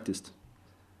nytt faktiskt.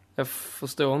 Jag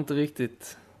förstår inte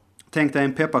riktigt. Tänk dig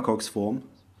en pepparkaksform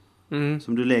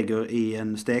som du lägger i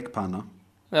en stekpanna.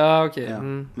 Ja, okej. Ja.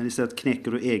 Men istället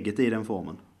knäcker du ägget i den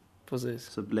formen. Precis.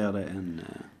 Så blir det en...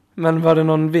 Men var det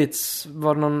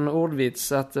någon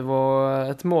ordvits att det var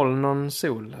ett moln, någon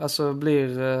sol? Alltså blir...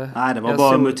 Nej, det var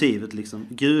bara motivet liksom.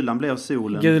 Gulan blev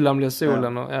solen. Gulan blev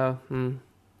solen och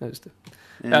just det.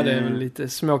 Ja, det är väl lite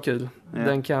småkul. Ja.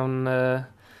 Den kan...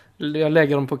 jag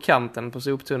lägger dem på kanten på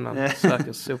soptunnan.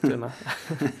 Säkert soptunna.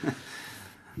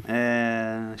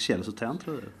 Källsortern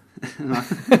tror jag.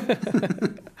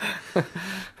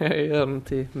 Jag gör den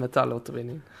till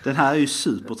metallåtervinning. Den här är ju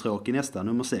supertråkig nästan,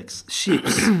 nummer 6.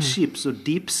 Chips och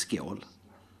dippskål.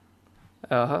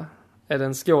 Jaha. Är det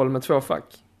en skål med 2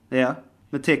 fack? Ja,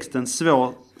 med texten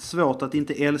svårt att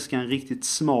inte älska en riktigt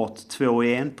smart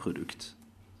 2-i-1-produkt.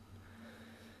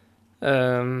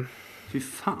 Fy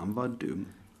fan vad dum.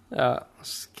 Ja,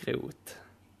 skrot.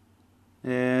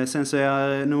 Sen så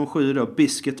är nummer 7 då,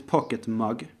 Biscuit Pocket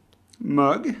Mug.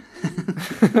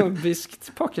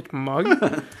 Biscuit Pocket Mug?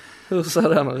 Hur ser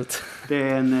den ut? Det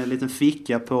är en liten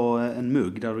ficka på en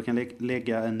mugg där du kan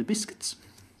lägga en biscuit.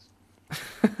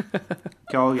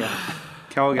 Kagat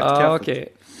kaffe.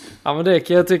 Okej. Ja, men det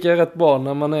kan jag tycka är rätt bra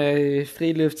när man är i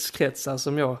friluftskretsar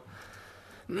som jag.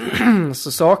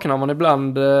 Så saknar man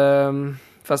ibland,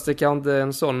 fast det kan inte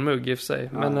en sån mugg i och för sig.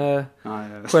 Men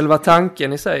själva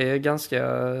tanken i sig är ganska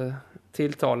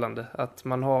tilltalande. Att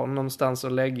man har någonstans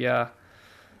att lägga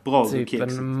typ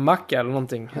en macka eller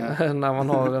någonting. När man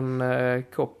har en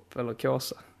kopp eller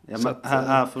kåsa. Ja, men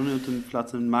här får du inte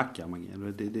plats en macka.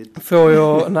 Får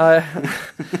jag, nej.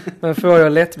 Men får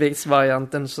jag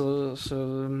lättviktsvarianten så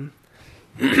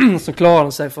klarar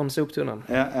den sig från soptunnan.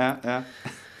 Ja.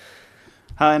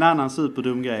 Här är en annan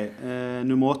superdum grej.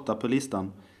 Nummer 8 på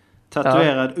listan.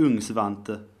 Tatuerad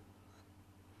ungsvante.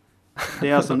 Det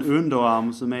är alltså en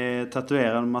underarm som är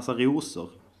tatuerad med en massa rosor.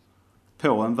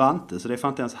 På en vante, så det är fan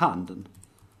inte ens handen.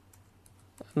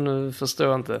 Nu förstår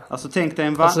jag inte. Alltså tänk dig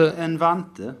en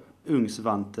vante.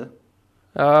 Ungsvante.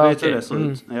 Ja, vet du hur det ser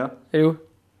ut? Ja. Jo.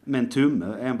 Med en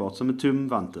tumme, enbart som en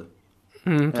tumvante.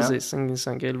 Precis, en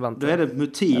sån grillvante. Då är det ett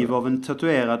motiv av en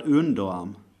tatuerad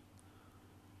underarm.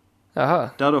 Jaha.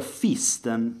 Där då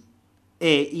fisten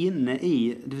är inne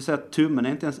i, det vill säga att tummen är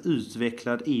inte ens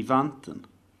utvecklad i vanten.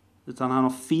 Utan han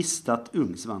har fistat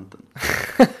ungsvanten.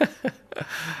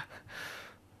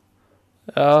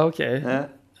 Ja, okej. Ja.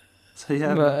 Så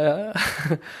jävla...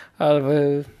 Ja, det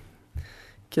var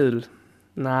kul.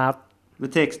 Nej.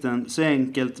 Med texten, så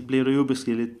enkelt blir du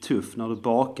obeskrivligt tuff när du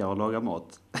bakar och lagar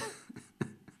mat.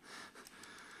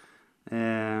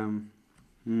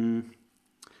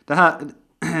 Det här,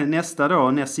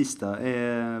 näst sista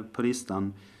på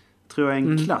listan, tror jag är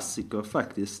en klassiker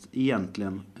faktiskt,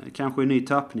 egentligen. Kanske en ny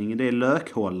tappning, det är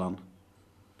lökhållan.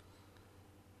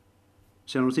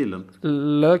 Känner du till den?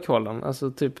 Lökhållan,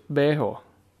 alltså typ BH.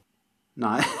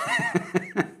 Nej.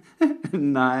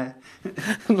 Nej.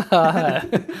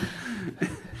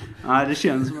 Nej, det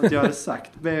känns som att jag hade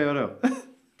sagt BH då.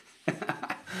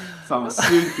 Fan vad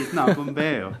sunkigt namn på en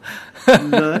BH.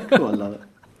 Lökhållare.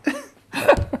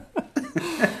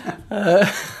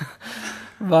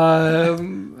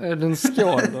 Är det en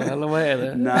skål då, eller vad är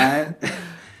det? Nej,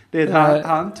 det är ett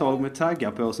handtag med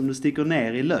taggar på som du sticker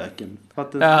ner i löken.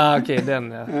 Ja, okej,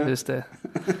 den ja, just det.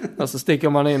 Och så sticker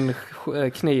man in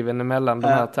kniven emellan de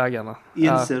här taggarna.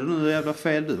 Inser du nu hur jävla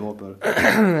fel du hoppade?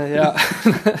 Ja.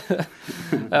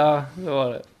 Ja, det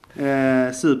var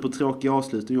det. Supertråkig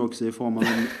avslutning också i form av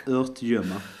en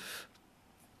örtgömma.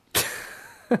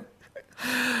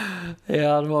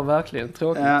 Ja, det var verkligen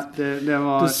tråkigt. Ja, det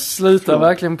var... Du slutar flop.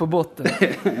 verkligen på botten.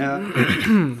 Ja,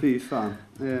 fy fan.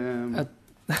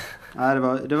 Nej,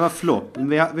 det var flopp.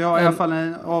 Vi har i alla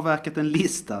fall avverkat en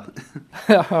lista.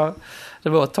 Ja, det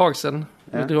var ett tag sedan.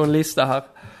 Vi Ja. drog en lista här.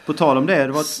 På tal om det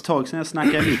var ett tag sedan jag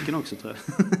snackade i micken också, tror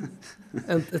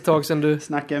jag. Ett tag sedan du...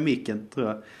 Snackade i micken, tror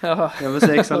jag. Ja, Jag var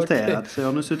så exalterad, okej. så jag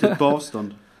har nu suttit på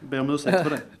avstånd. Ber om ursäkt för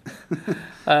det.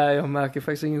 Nej, jag märker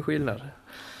faktiskt ingen skillnad.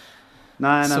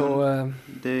 Nej, Så, men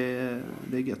det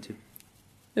är gött ju.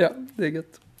 ja, det är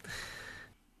gött.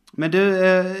 Men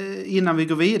du, innan vi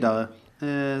går vidare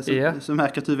Ja. så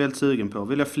märker att du är väldigt sugen på.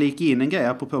 Vill jag flika in en grej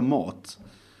apropå mat.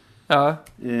 Ja,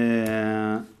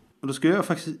 Och då skulle jag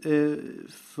faktiskt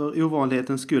för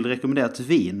ovanlighetens skull rekommendera ett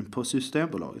vin på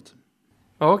Systembolaget.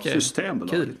 okej.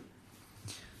 Systembolaget. Kul.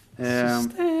 Nej,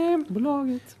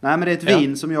 Systembolaget. men det är ett Ja.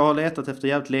 vin som jag har letat efter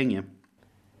jävligt länge.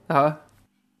 Ja,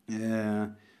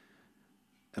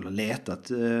 Eller letat.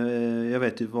 Jag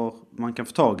vet ju var man kan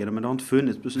få tag i det, men det har inte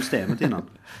funnits på systemet innan.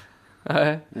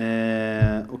 nej.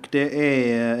 Och det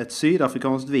är ett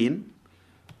sydafrikanskt vin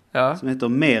Ja, som heter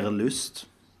Merlust.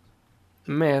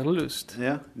 mer lust.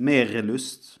 Ja,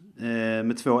 Merlust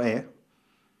med 2 E.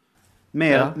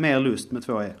 Ja. Merlust med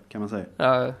 2 E kan man säga.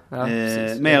 Ja,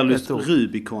 precis. Merlust Ett ord.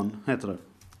 Rubicon heter det.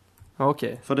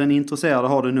 Okej. För den intresserade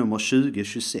har det nummer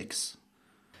 2026.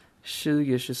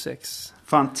 2026.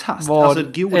 Fantastiskt. Vad Alltså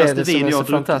det godaste är det som vin är jag så har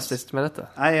druckit. fantastiskt med detta?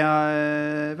 Nej,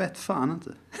 jag vet fan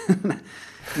inte.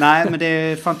 Nej, men det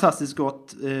är fantastiskt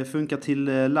gott. Funkar till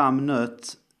lamm,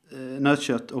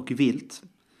 nötkött och vilt.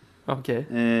 Okej.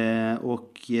 Det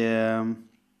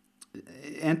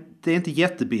är inte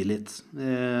jättebilligt.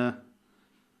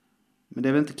 Men det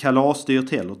är väl inte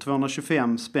kalasdyrt heller.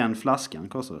 225 spänn flaskan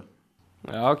kostar det.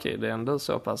 Ja, okej. Det är ändå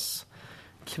så pass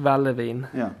kvallevin.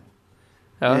 Ja.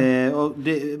 Ja, Och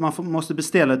man måste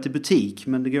beställa det till butik,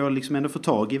 men det går liksom ändå att få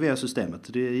tag i via systemet.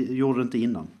 Det gjorde det inte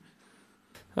innan.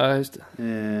 ja just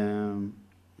det.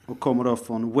 Och kommer då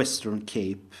från Western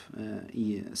Cape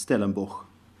i Stellenbosch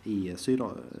i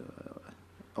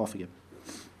Sydafrika.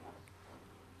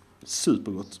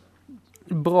 Supergott.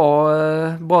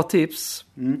 Bra tips.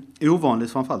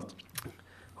 Ovanligt framförallt.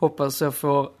 Hoppas jag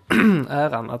får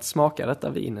äran att smaka detta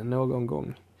vin någon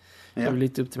gång. Det är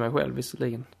lite upp till mig själv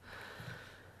visserligen.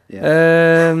 Ja.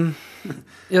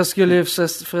 Jag skulle ju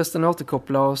förresten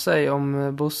återkoppla och säga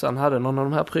om brorsan hade någon av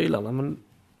de här prylarna, men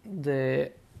det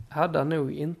hade han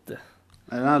nog inte. Är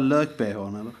det den här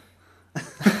lök-BHn eller?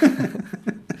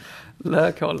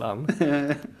 Lökhållaren.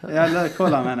 Ja,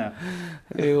 lök-hållaren menar jag.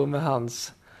 Jo, med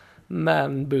hans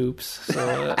man boobs.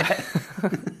 Så...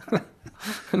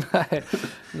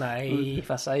 nej,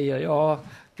 vad säger jag?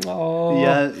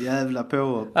 Jävla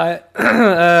på. Nej,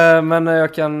 men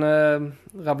jag kan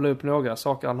rabbla upp några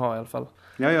saker han har i alla fall.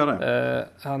 Jag gör det.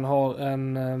 Han har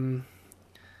en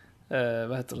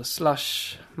vad heter det,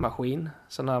 slush-maskin.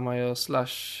 Så när man gör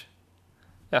slush,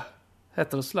 ja,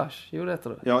 heter det slush? Jo, det heter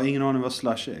det. Jag har ingen aning vad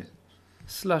slush är.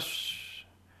 Slush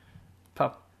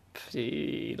papp,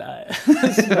 nej,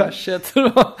 slush heter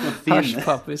det.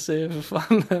 Hashpappis är för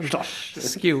fan en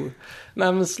sko.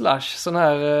 Nej, men slush, sån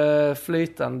här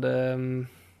flytande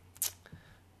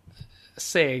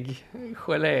seg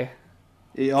gelé.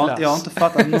 Jag har inte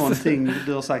fattat någonting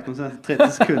du har sagt de senaste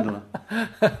 30 sekunderna.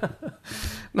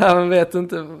 Nej, men vet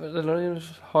inte, eller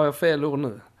har jag fel ord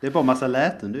nu? Det är bara massa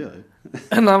läten du gör ju.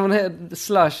 Nej, men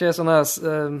slush är sån här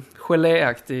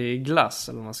geléaktig glass,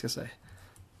 eller vad man ska säga.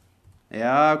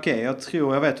 Ja, okej. Jag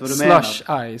tror jag vet vad du menar.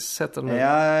 Slush ice heter det nu.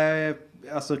 Ja,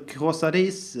 alltså krossad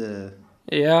is.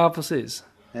 Ja, precis.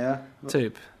 Ja.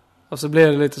 Typ. Och så blir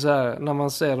det lite så här, när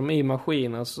man ser dem i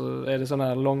maskinen så är det såna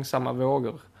här långsamma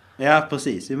vågor. Ja,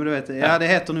 precis. Ja, men du vet, ja, det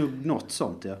heter nog något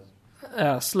sånt, ja.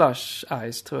 Ja, slush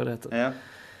ice tror jag det heter. Ja.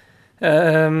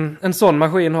 En sån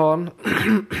maskin har han.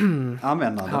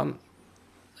 Använder han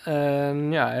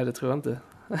han ja, det tror jag inte.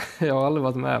 Jag har aldrig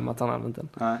varit med om att han använt den.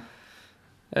 Nej.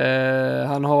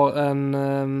 Han har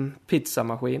en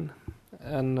pizzamaskin.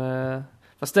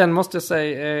 Fast den måste jag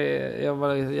säga, jag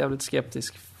var jävligt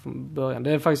skeptisk från början.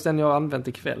 Det är faktiskt den jag har använt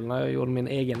ikväll när jag gjorde min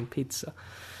egen pizza.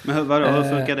 Men hur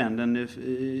funkar den? Den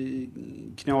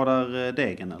knådar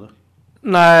degen, eller?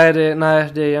 Nej, det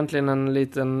är egentligen en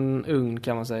liten ugn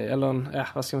kan man säga. Eller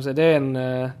vad ska man säga? Det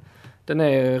är den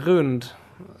är rund,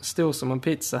 stor som en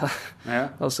pizza. Ja.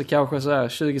 Och så kanske så här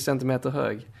 20 centimeter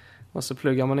hög. Och så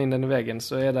pluggar man in den i väggen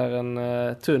så är där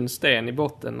en tunn sten i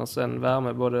botten och sen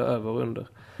värme både över och under.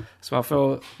 Så man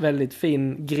får väldigt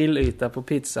fin grillyta på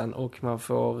pizzan och man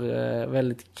får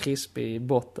väldigt krispig i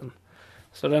botten.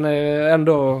 Så den är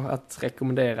ändå att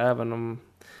rekommendera även om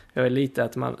Jag är lite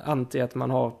anti att man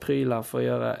har prylar för att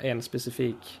göra en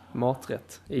specifik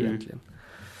maträtt egentligen.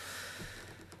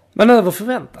 Men över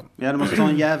förväntan. Ja, det måste ta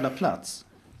en jävla plats.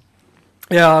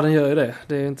 Ja, den gör ju det.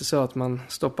 Det är inte så att man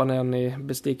stoppar ner den i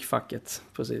bestickfacket,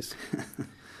 precis.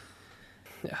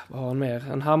 Ja, vad har han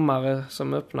mer? En hammare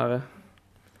som öppnare.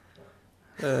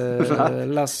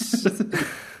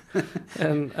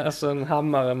 En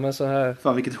hammare med så här...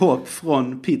 Fan, vilket hopp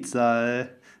från pizza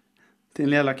till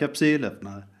en jävla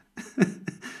kapsylöppnare.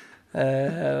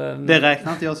 Det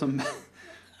räknar inte jag som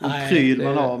en pryl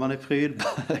man har. Man är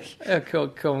prylbag.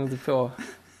 Jag kommer inte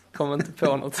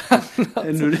på något annat.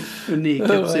 En unik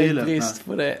kapsylöppnare. Brist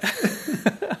på det.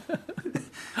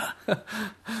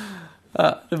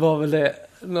 Ja, det var väl det.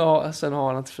 Sen har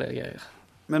han inte fler grejer.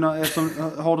 Men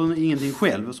har du ingenting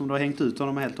själv som du har hängt ut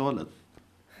honom helt och hållet?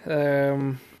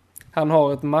 Han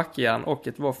har ett mackjärn och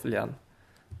ett våffeljärn.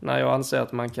 När jag anser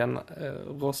att man kan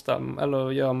rosta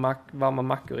eller göra varma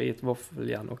mackor i ett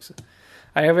våffeljärn också.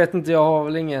 Nej, jag vet inte, jag har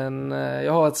väl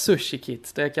jag har ett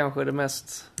sushi-kit. Det är kanske det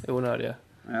mest onödiga.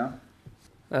 Ja.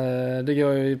 Det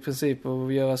går ju i princip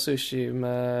att göra sushi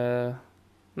med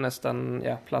nästan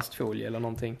plastfolie eller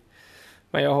någonting.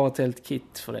 Men jag har ett helt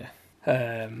kit för det.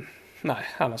 Nej,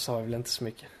 annars har jag väl inte så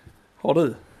mycket. Har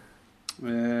du?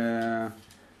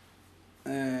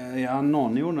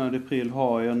 Någon onödig pryl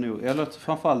har jag nog. Eller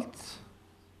framförallt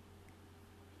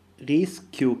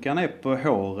riskokaren är på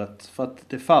håret. För att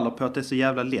det faller på att det är så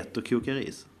jävla lätt att koka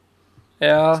ris.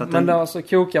 Ja, men alltså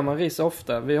kokar man ris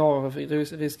ofta. Vi har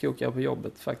riskokare på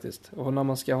jobbet faktiskt. Och när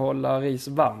man ska hålla ris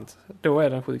varmt, då är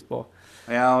den sjukt bra.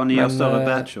 Ja, och ni har större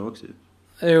batcher också.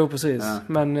 Jo, precis. Ja.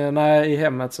 Men nej, i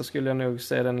hemmet så skulle jag nog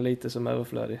se den lite som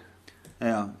överflödig.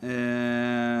 Ja.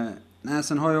 Nej,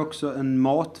 sen har jag också en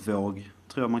matvåg,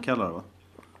 tror jag man kallar det, va?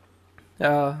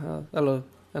 Ja, eller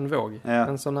en våg. Ja.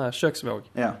 En sån här köksvåg.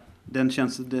 Ja, den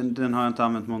har jag inte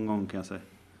använt många gånger, kan jag säga.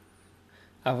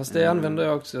 Ja, fast det använder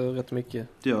jag också rätt mycket.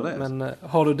 Du gör det? Men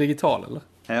har du digital eller?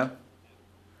 Ja.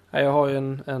 Ja, jag har ju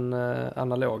en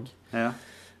analog. Ja.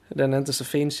 Den är inte så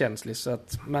finkänslig så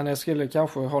att... Men jag skulle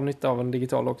kanske ha nytta av en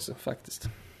digital också faktiskt.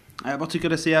 Jag bara tycker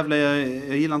det är så jävla...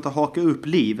 Jag gillar inte att haka upp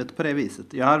livet på det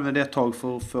viset. Jag använde det ett tag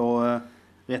för att få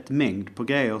rätt mängd på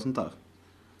grejer och sånt där.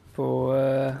 På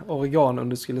oregano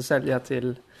du skulle sälja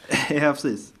till... Ja,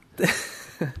 precis.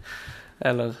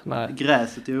 Eller, nej.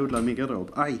 Gräset jag odlar i min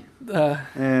garderob. Aj.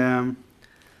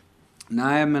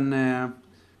 Nej, men...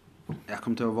 jag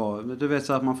kommer inte ihåg vad... Du vet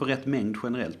så att man får rätt mängd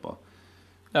generellt bara.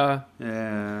 Ja.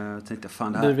 Tänkte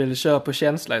fan det här... Du vill köra på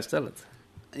känsla istället?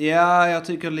 Ja, jag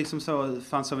tycker liksom så...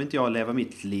 Fan, så vill inte jag leva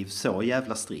mitt liv så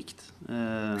jävla strikt.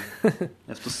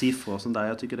 Efter siffror och sånt där.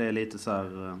 Jag tycker det är lite så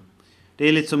här... det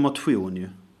är lite som motion ju.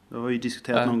 Det har ju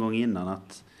diskuterat någon gång innan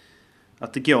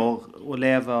att det går att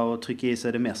leva och trycka i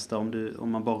sig det mesta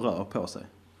om man bara rör på sig.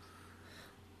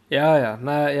 Ja.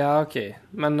 Nej, ja, okej.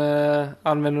 Men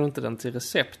använder du inte den till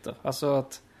recepter? Alltså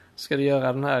att ska du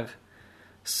göra den här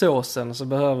såsen så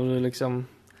behöver du liksom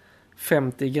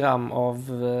 50 gram av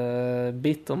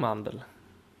bittermandel.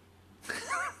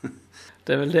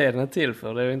 Det är väl det den är till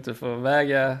för. Det är ju inte för att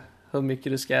väga hur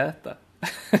mycket du ska äta.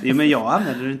 Jo, men jag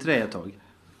använder inte det ett tag.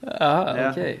 Ja,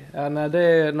 okej. Ja, nej, det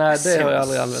har jag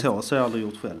aldrig använt. Så har jag aldrig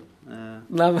gjort själv.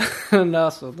 Nej,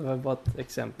 alltså, det var bara ett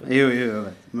exempel. Jo, jag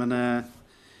vet. Men...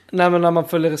 Nej, men när man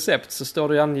följer recept så står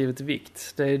det ju angivet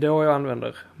vikt. Det är då jag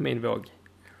använder min våg.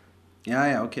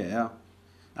 Ja, okej, ja.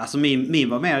 Alltså min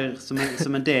var mer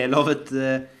som en del av ett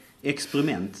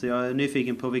experiment. Så jag är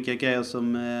nyfiken på vilka grejer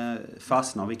som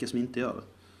fastnar och vilka som inte gör det.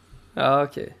 Ja,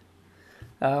 okej.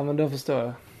 Ja, men då förstår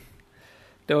jag.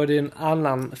 Då är det en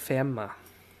annan femma.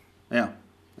 Ja,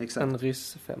 exakt. En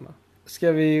ryssfemma.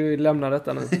 Ska vi lämna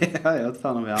detta nu? Ja, jag vet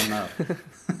fan om vi hamnar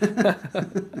här.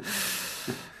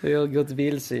 Vi har gått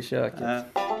vilse i köket. Ja.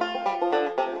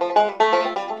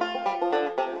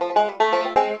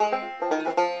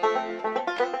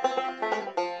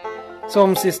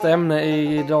 Som sista ämne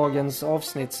i dagens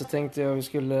avsnitt så tänkte jag att vi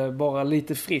skulle bara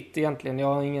lite fritt egentligen.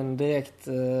 Jag har ingen direkt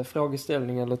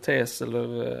frågeställning eller tes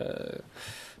eller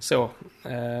så.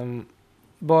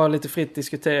 Bara lite fritt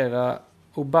diskutera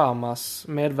Obamas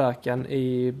medverkan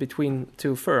i Between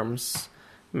Two Firms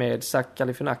med Zach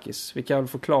Galifianakis. Vi kan väl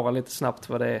förklara lite snabbt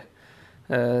vad det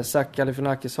är. Zach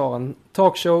Galifianakis har en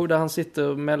talkshow där han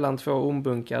sitter mellan två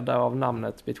ombunkar, därav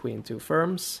namnet Between Two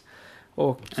Firms.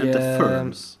 Och, inte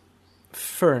Firms.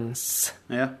 Ferns.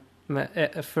 Ja.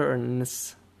 Med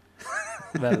Ferns.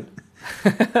 Väl.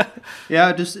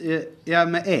 Ja,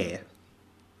 med E.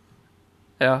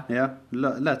 Ja. Ja,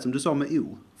 lät som du sa med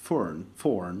O.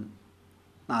 Forn.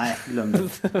 Nej, glöm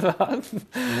det.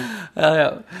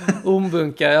 Ja.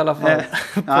 Ombunkar i alla fall.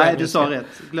 Nej, du sa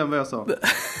rätt. Glöm vad jag sa.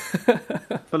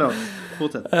 Förlåt,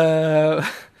 fortsätt.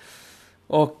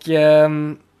 Och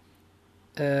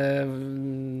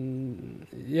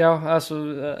ja, alltså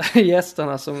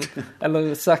gästerna som,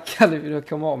 eller Zack Galifianakis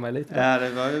kom av mig lite. Ja, det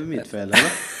var ju mitt fel,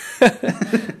 eller?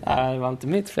 Nej, det var inte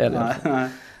mitt fel. Nej.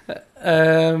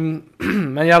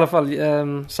 Men i alla fall,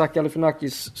 Zack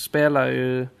Galifianakis spelar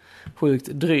ju sjukt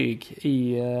dryg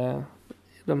i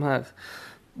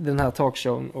den här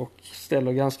talkshowen och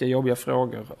ställer ganska jobbiga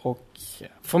frågor. Och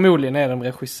förmodligen är de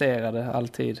regisserade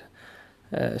alltid,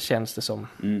 känns det som.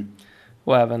 Mm.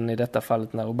 Och även i detta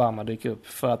fallet när Obama dyker upp.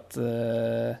 För att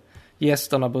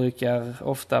gästerna brukar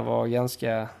ofta vara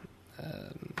ganska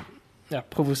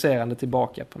provocerande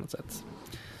tillbaka på något sätt.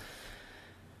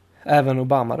 Även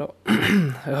Obama då.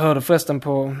 Jag hörde förresten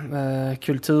på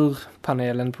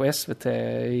kulturpanelen på SVT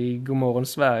i Godmorgon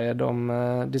Sverige.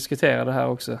 De diskuterade det här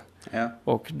också. Ja.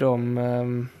 Och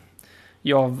de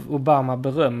gav Obama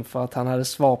beröm för att han hade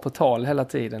svar på tal hela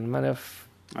tiden. Men Den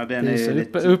det är är så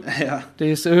lite... Ja. det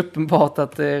är så uppenbart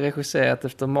att det är regisserat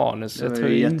efter manus. Det Jag var tror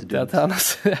ju inte att han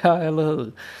ja, eller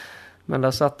hur? Men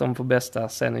där satt de på bästa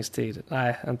sändningstid.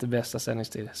 Nej, inte bästa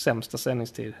sändningstid. Sämsta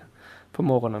sändningstid på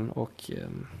morgonen. Och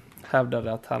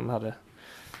hävdade att han hade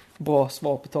bra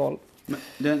svar på tal.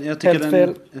 Men jag tycker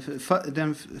Helt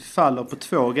den faller på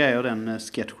 2 grejer, den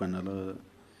sketchen. Eller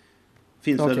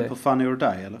finns väl på Funny or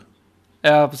Die, eller?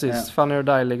 Ja, precis. Ja. Funny or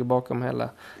Die ligger bakom hela.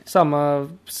 Samma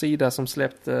sida som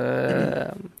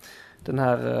släppte den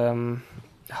här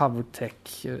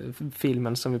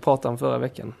Hovertech-filmen som vi pratade om förra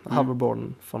veckan.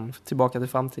 Hoverboarden från Tillbaka till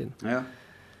framtiden. Ja.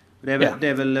 Det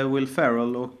är väl Will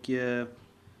Ferrell och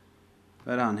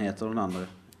vad är det han heter, den andra?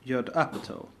 Judd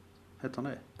Apatow. Heter han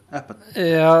det?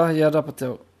 Ja, Judd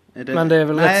Apatow. Men det är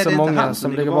väl rätt så många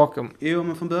som ligger bakom. Jo,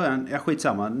 men från början,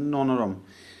 skitsamma, någon av dem.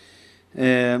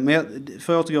 Men jag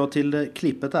får återgå till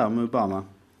klippet där med Obama.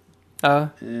 Ja.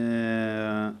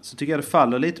 Så tycker jag det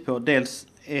faller lite på, dels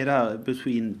är det här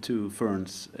Between Two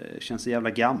Ferns känns så jävla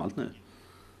gammalt nu.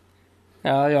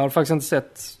 Ja, jag har faktiskt inte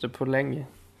sett det på länge.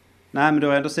 Nej, men du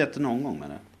har ändå sett det någon gång med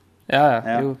det.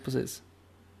 Ja. Jo, precis.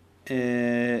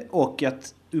 Och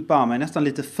att Obama är nästan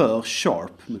lite för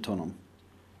sharp mot honom.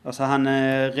 Alltså han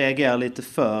reagerar lite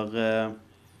för...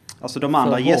 alltså de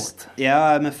andra gästerna...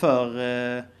 Ja, men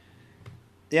för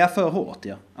hårt,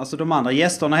 ja. Alltså de andra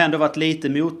gästerna har ändå varit lite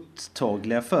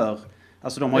mottagliga för...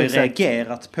 Alltså de har ju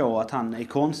reagerat på att han är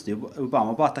konstig.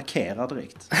 Obama bara attackerar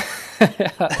direkt.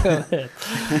 Ja, jag vet.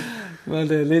 Men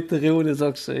det är lite roligt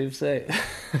också i och för sig.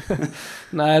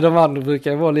 Nej, de andra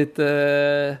brukar vara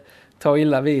lite... ta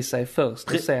illa vid sig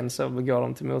först och sen så begår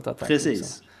de till motattack. Precis.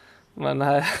 Liksom. Men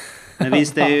nej. Men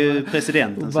visst, det är ju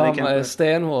presidenten. Obama så det är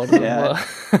stenhård. Ja.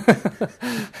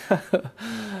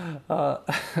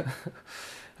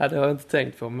 Ja, det har jag inte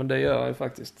tänkt på, men det gör jag ju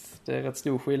faktiskt. Det är rätt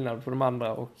stor skillnad på de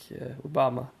andra och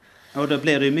Obama. Och då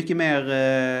blir det ju mycket mer,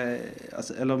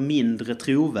 eller mindre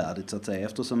trovärdigt så att säga.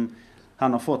 Eftersom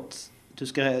han har fått,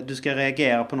 du ska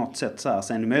reagera på något sätt så här.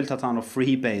 Sen är det möjligt att han har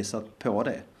freebasat på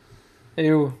det.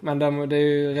 Jo, men det är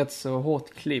ju rätt så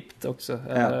hårt klippt också.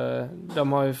 Ja.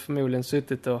 De har ju förmodligen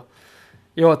suttit och...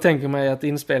 Jag tänker mig att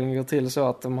inspelningen går till så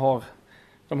att de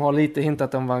har lite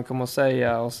hintat om vad han kommer att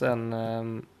säga och sen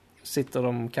sitter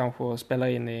de kanske och spelar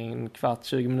in i en kvart,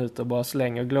 20 minuter och bara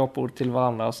slänger glåpord till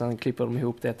varandra och sen klipper de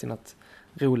ihop det till något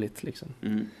roligt liksom.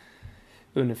 Mm.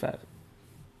 Ungefär.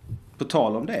 På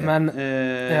tal om det, men,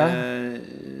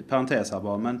 parentes här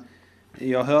bara, men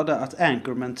jag hörde att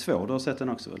Anchorman 2, du har sett den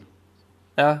också väl?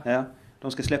 Ja.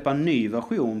 De ska släppa en ny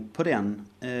version på den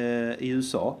i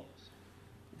USA.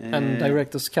 En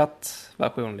Director's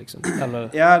Cut-version liksom. Eller?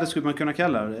 Ja, det skulle man kunna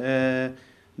kalla det.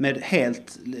 Med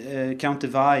helt, kanske inte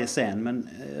varje scen, men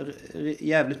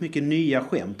jävligt mycket nya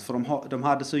skämt. För de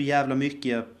hade så jävla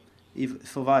mycket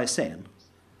för varje scen.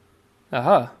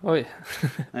 Jaha, oj.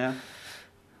 Ja.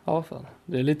 Ja, fan.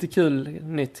 Det är lite kul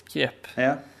nytt grepp.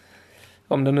 Ja.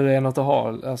 Om det nu är något att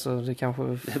ha, alltså det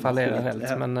kanske fallerar helt,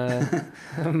 ja.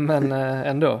 men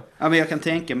ändå. Ja, men jag kan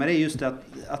tänka mig det är just det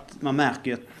att man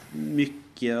märker att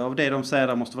mycket av det de säger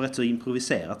där måste vara rätt så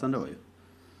improviserat ändå ju.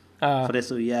 Ja. För det är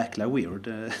så jäkla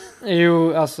weird.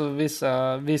 Jo, alltså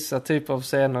vissa typer av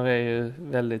scener är ju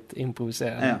väldigt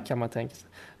improviserade, kan man tänka sig.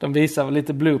 De visar väl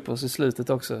lite bloopers i slutet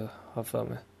också, har för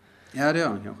mig. Ja, det gör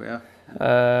de kanske, ja.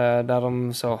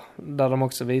 Där de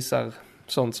också visar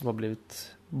sånt som har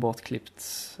blivit bortklippt.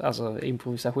 Alltså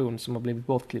improvisation som har blivit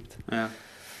bortklippt. Ja.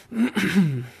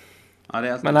 Ja, det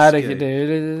är men nej, det är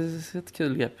ju ett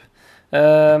kul grepp.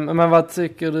 Men vad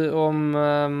tycker du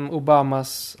om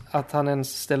Obamas, att han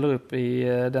ens ställer upp i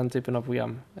den typen av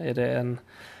program? Är det en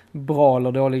bra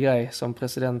eller dålig grej som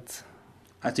president?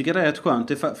 Jag tycker det är rätt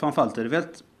skönt. Framförallt är det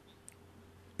väldigt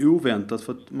oväntat,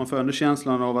 för att man får ändå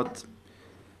känslan av att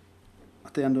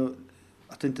det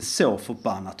inte är så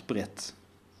förbannat brett.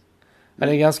 Men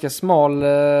det är en ganska smal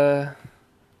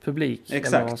publik.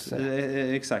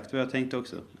 Exakt vad jag tänkte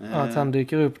också. Att han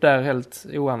dyker upp där helt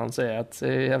oannonserat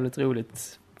är jävligt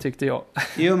roligt, tyckte jag.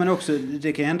 Jo, men också,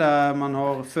 det kan hända man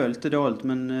har följt det dåligt,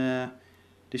 men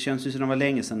det känns ju som det var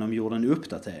länge sedan de gjorde en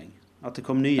uppdatering. Att det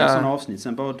kom nya sådana avsnitt,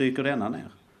 sen bara dyker denna ner.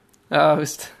 Ja,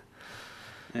 visst.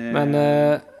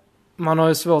 Men man har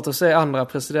ju svårt att se andra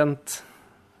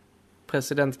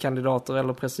presidentkandidater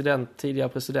eller tidigare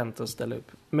presidenter ställa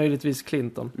upp. Möjligtvis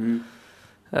Clinton.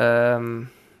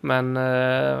 Men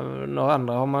några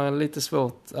andra har man lite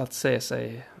svårt att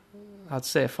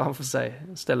se framför sig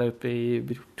ställa upp i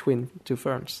Between Two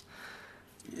Ferns.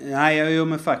 Nej,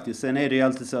 men faktiskt. Sen är det ju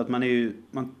alltid så att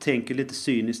man tänker lite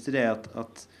cyniskt i det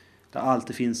att det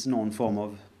alltid finns någon form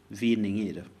av vinning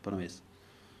i det på något vis.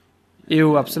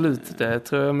 Jo, absolut. Det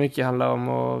tror jag mycket handlar om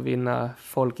att vinna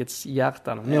folkets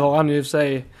hjärtan. Nu har han ju i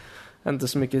sig inte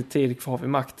så mycket tid kvar vid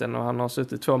makten och han har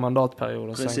suttit 2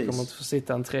 mandatperioder. Precis. Sen kommer att få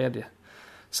sitta en 3:e.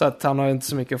 Så att han har inte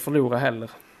så mycket att förlora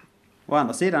heller. Å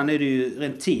andra sidan är det ju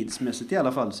rent tidsmässigt i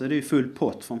alla fall, så är det ju full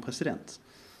pott från president.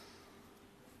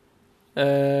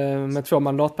 Med 2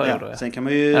 mandatperioder. Ja. Sen kan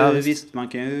man ju, visst, man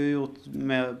kan ju gjort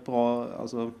mer bra,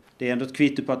 alltså det är ändå ett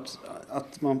kvitto på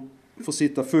att man får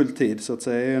sitta full tid, så att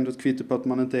säga. Det är ändå ett kvitto på att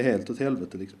man inte är helt åt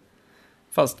helvete liksom.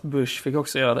 Fast Bush fick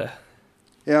också göra det.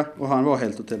 Ja, och han var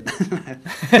helt åt helvete.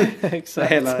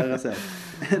 Exakt. Hela reserv.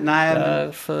 Nej,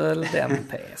 där föll den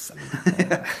pesen.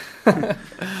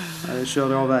 Jag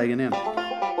körde av vägen igen.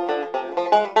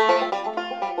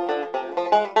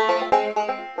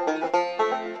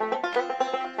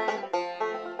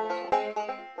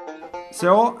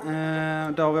 Så,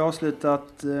 då har vi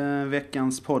avslutat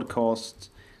veckans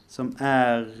podcast som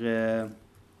är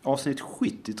avsnitt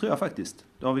 70 tror jag faktiskt.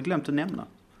 Det har vi glömt att nämna.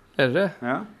 Är det?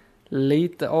 Ja.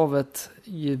 Lite av ett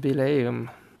jubileum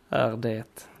är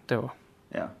det då.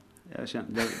 Ja, jag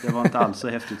kände, det var inte alls så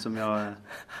häftigt som jag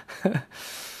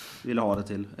ville ha det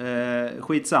till.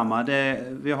 Skitsamma,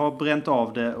 vi har bränt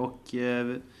av det och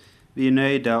vi är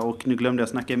nöjda, och nu glömde jag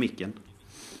snacka i micken.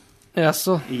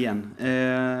 Jaså? Igen.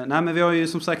 Nej, men vi har ju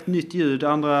som sagt nytt ljud,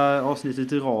 andra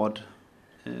avsnittet i rad.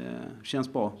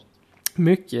 Känns bra.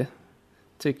 Mycket,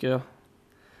 tycker jag.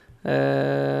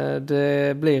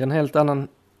 Det blir en helt annan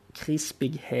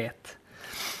krispighet.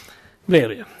 Blir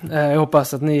det ju. Jag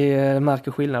hoppas att ni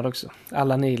märker skillnad också.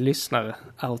 Alla ni lyssnare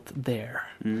out there.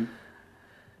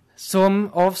 Som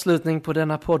avslutning på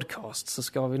denna podcast så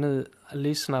ska vi nu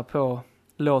lyssna på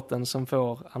låten som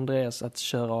får Andreas att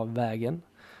köra av vägen.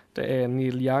 Det är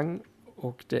Neil Young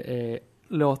och det är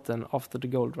låten After the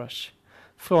Gold Rush.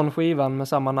 Från skivan med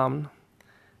samma namn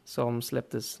som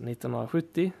släpptes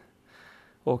 1970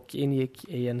 och ingick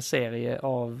i en serie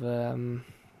av,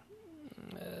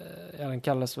 den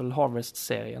kallas väl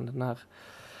Harvest-serien, den här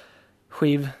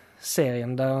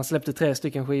skivserien där han släppte 3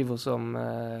 stycken skivor som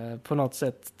på något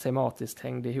sätt tematiskt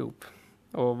hängde ihop,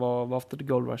 och var After the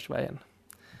Gold Rush var en.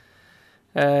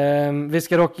 Vi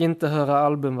ska dock inte höra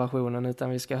albumversionen, utan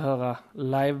vi ska höra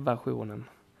live-versionen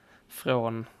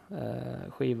från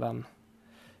skivan.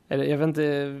 Jag vet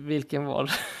inte vilken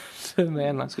var du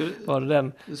menar. Var det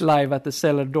den Live at the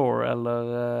Cellar Door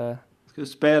eller? Ska du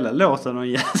spela låten någon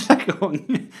jävla gång?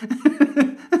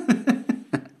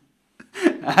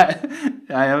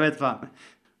 Nej, jag vet fan.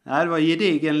 Nej, det var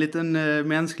gedigen liten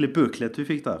mänsklig bucklet vi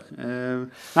fick där.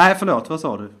 Nej, förlåt, vad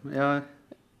sa du?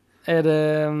 Är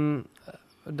det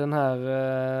den här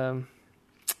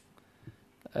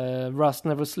Rust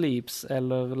Never Sleeps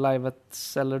eller Live at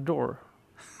Cellar Door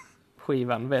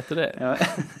skivan, vet du det? Ja.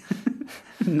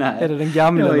 Nej. Är det den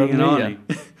gamla eller den nya? Aning.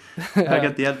 Jag kan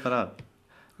inte hjälpa det här.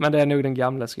 Men det är nog den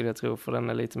gamla, skulle jag tro, för den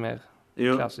är lite mer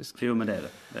klassisk. Jo, men det är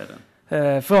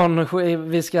det. Från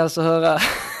vi ska alltså höra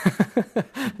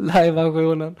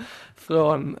live-versionen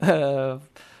från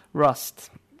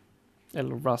Rust.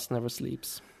 Eller Rust Never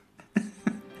Sleeps.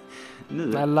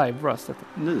 Nej, Live Rust heter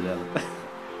det. Nu eller?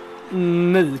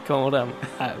 Nu kommer den.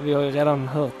 Nej, vi har ju redan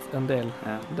hört en del.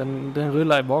 Ja. Den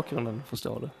rullar i bakgrunden,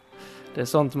 förstår du. Det är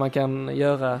sånt man kan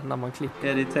göra när man klipper.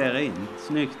 Editera in,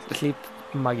 snyggt.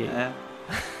 Klippmagi. Ja.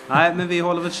 Nej, men vi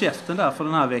håller väl käften där för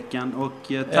den här veckan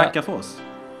och tackar för oss.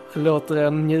 Låter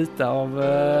er njuta av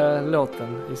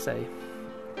låten i sig.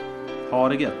 Ha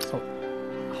det gött.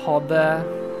 Ha det.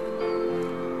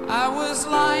 I was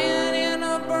lying in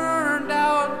a burned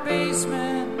out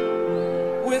basement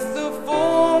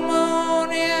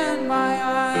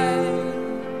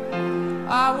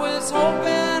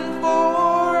hoping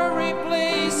for a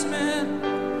replacement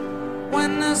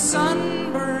when the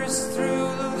sun burst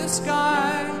through the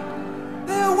sky.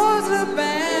 There was a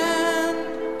band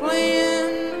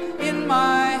playing in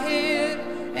my head,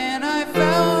 and I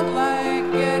felt like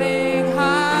getting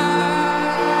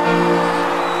high.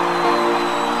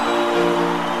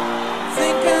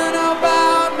 Thinking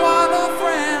about what a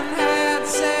friend had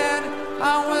said,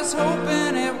 I was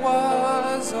hoping it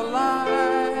was a lie.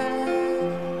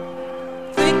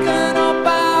 Thinking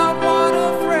about what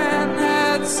a friend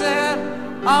had said,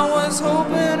 I was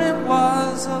hoping it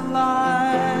was a lie.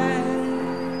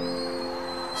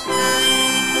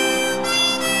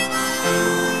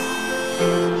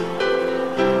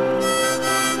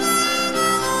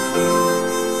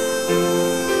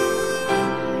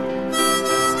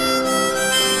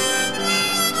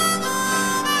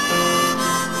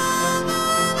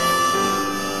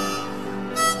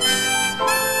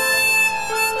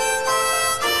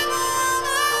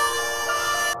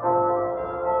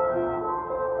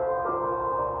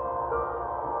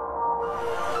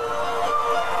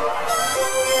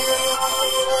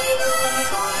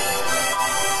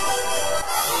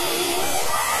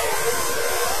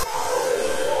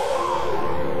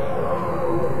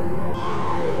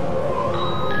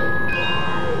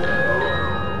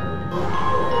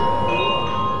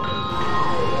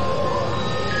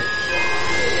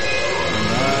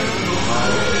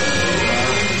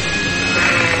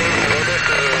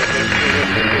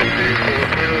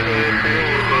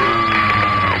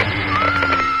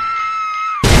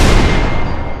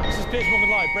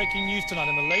 Breaking news tonight: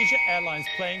 a Malaysia Airlines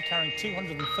plane carrying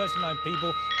 239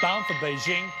 people bound for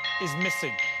Beijing is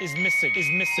missing. Is missing. Is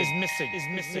missing. Is missing. Is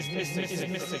missing. Is missing. Is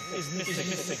missing. Is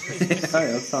missing. Is missing. Ja,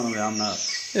 jag stannar vid han här.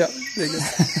 Ja, det är gott.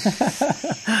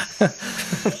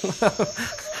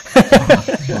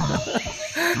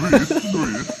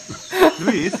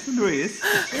 Louise.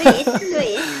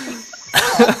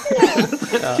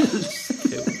 Ja, kul.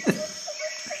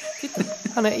 Titta,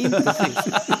 han är inte frisk.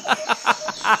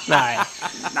 Nej.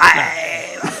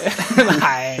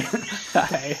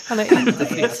 Han är inte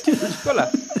frisk. Kolla.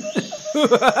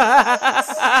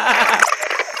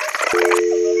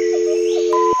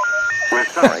 We're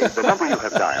sorry, the number you have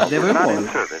dialed Det var is ju not bra. in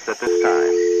service at this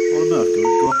time. Har du mörker?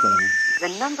 Gotta den. The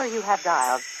number you have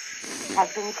dialed has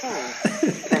been changed.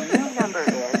 The new number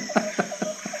is...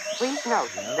 Please note,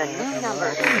 the new number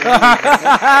is...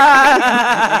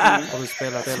 Har du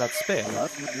spelat spel?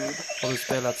 Har du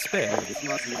spelat spel?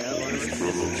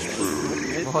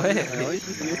 Vad är det?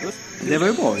 Det var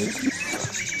ju bra ju.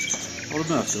 Har du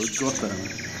mörker? Gotta den.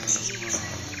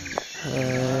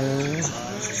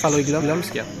 Faller i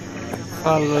glömska.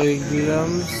 Faller i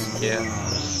glömska.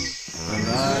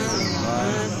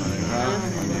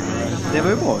 Det var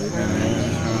ju bra ju.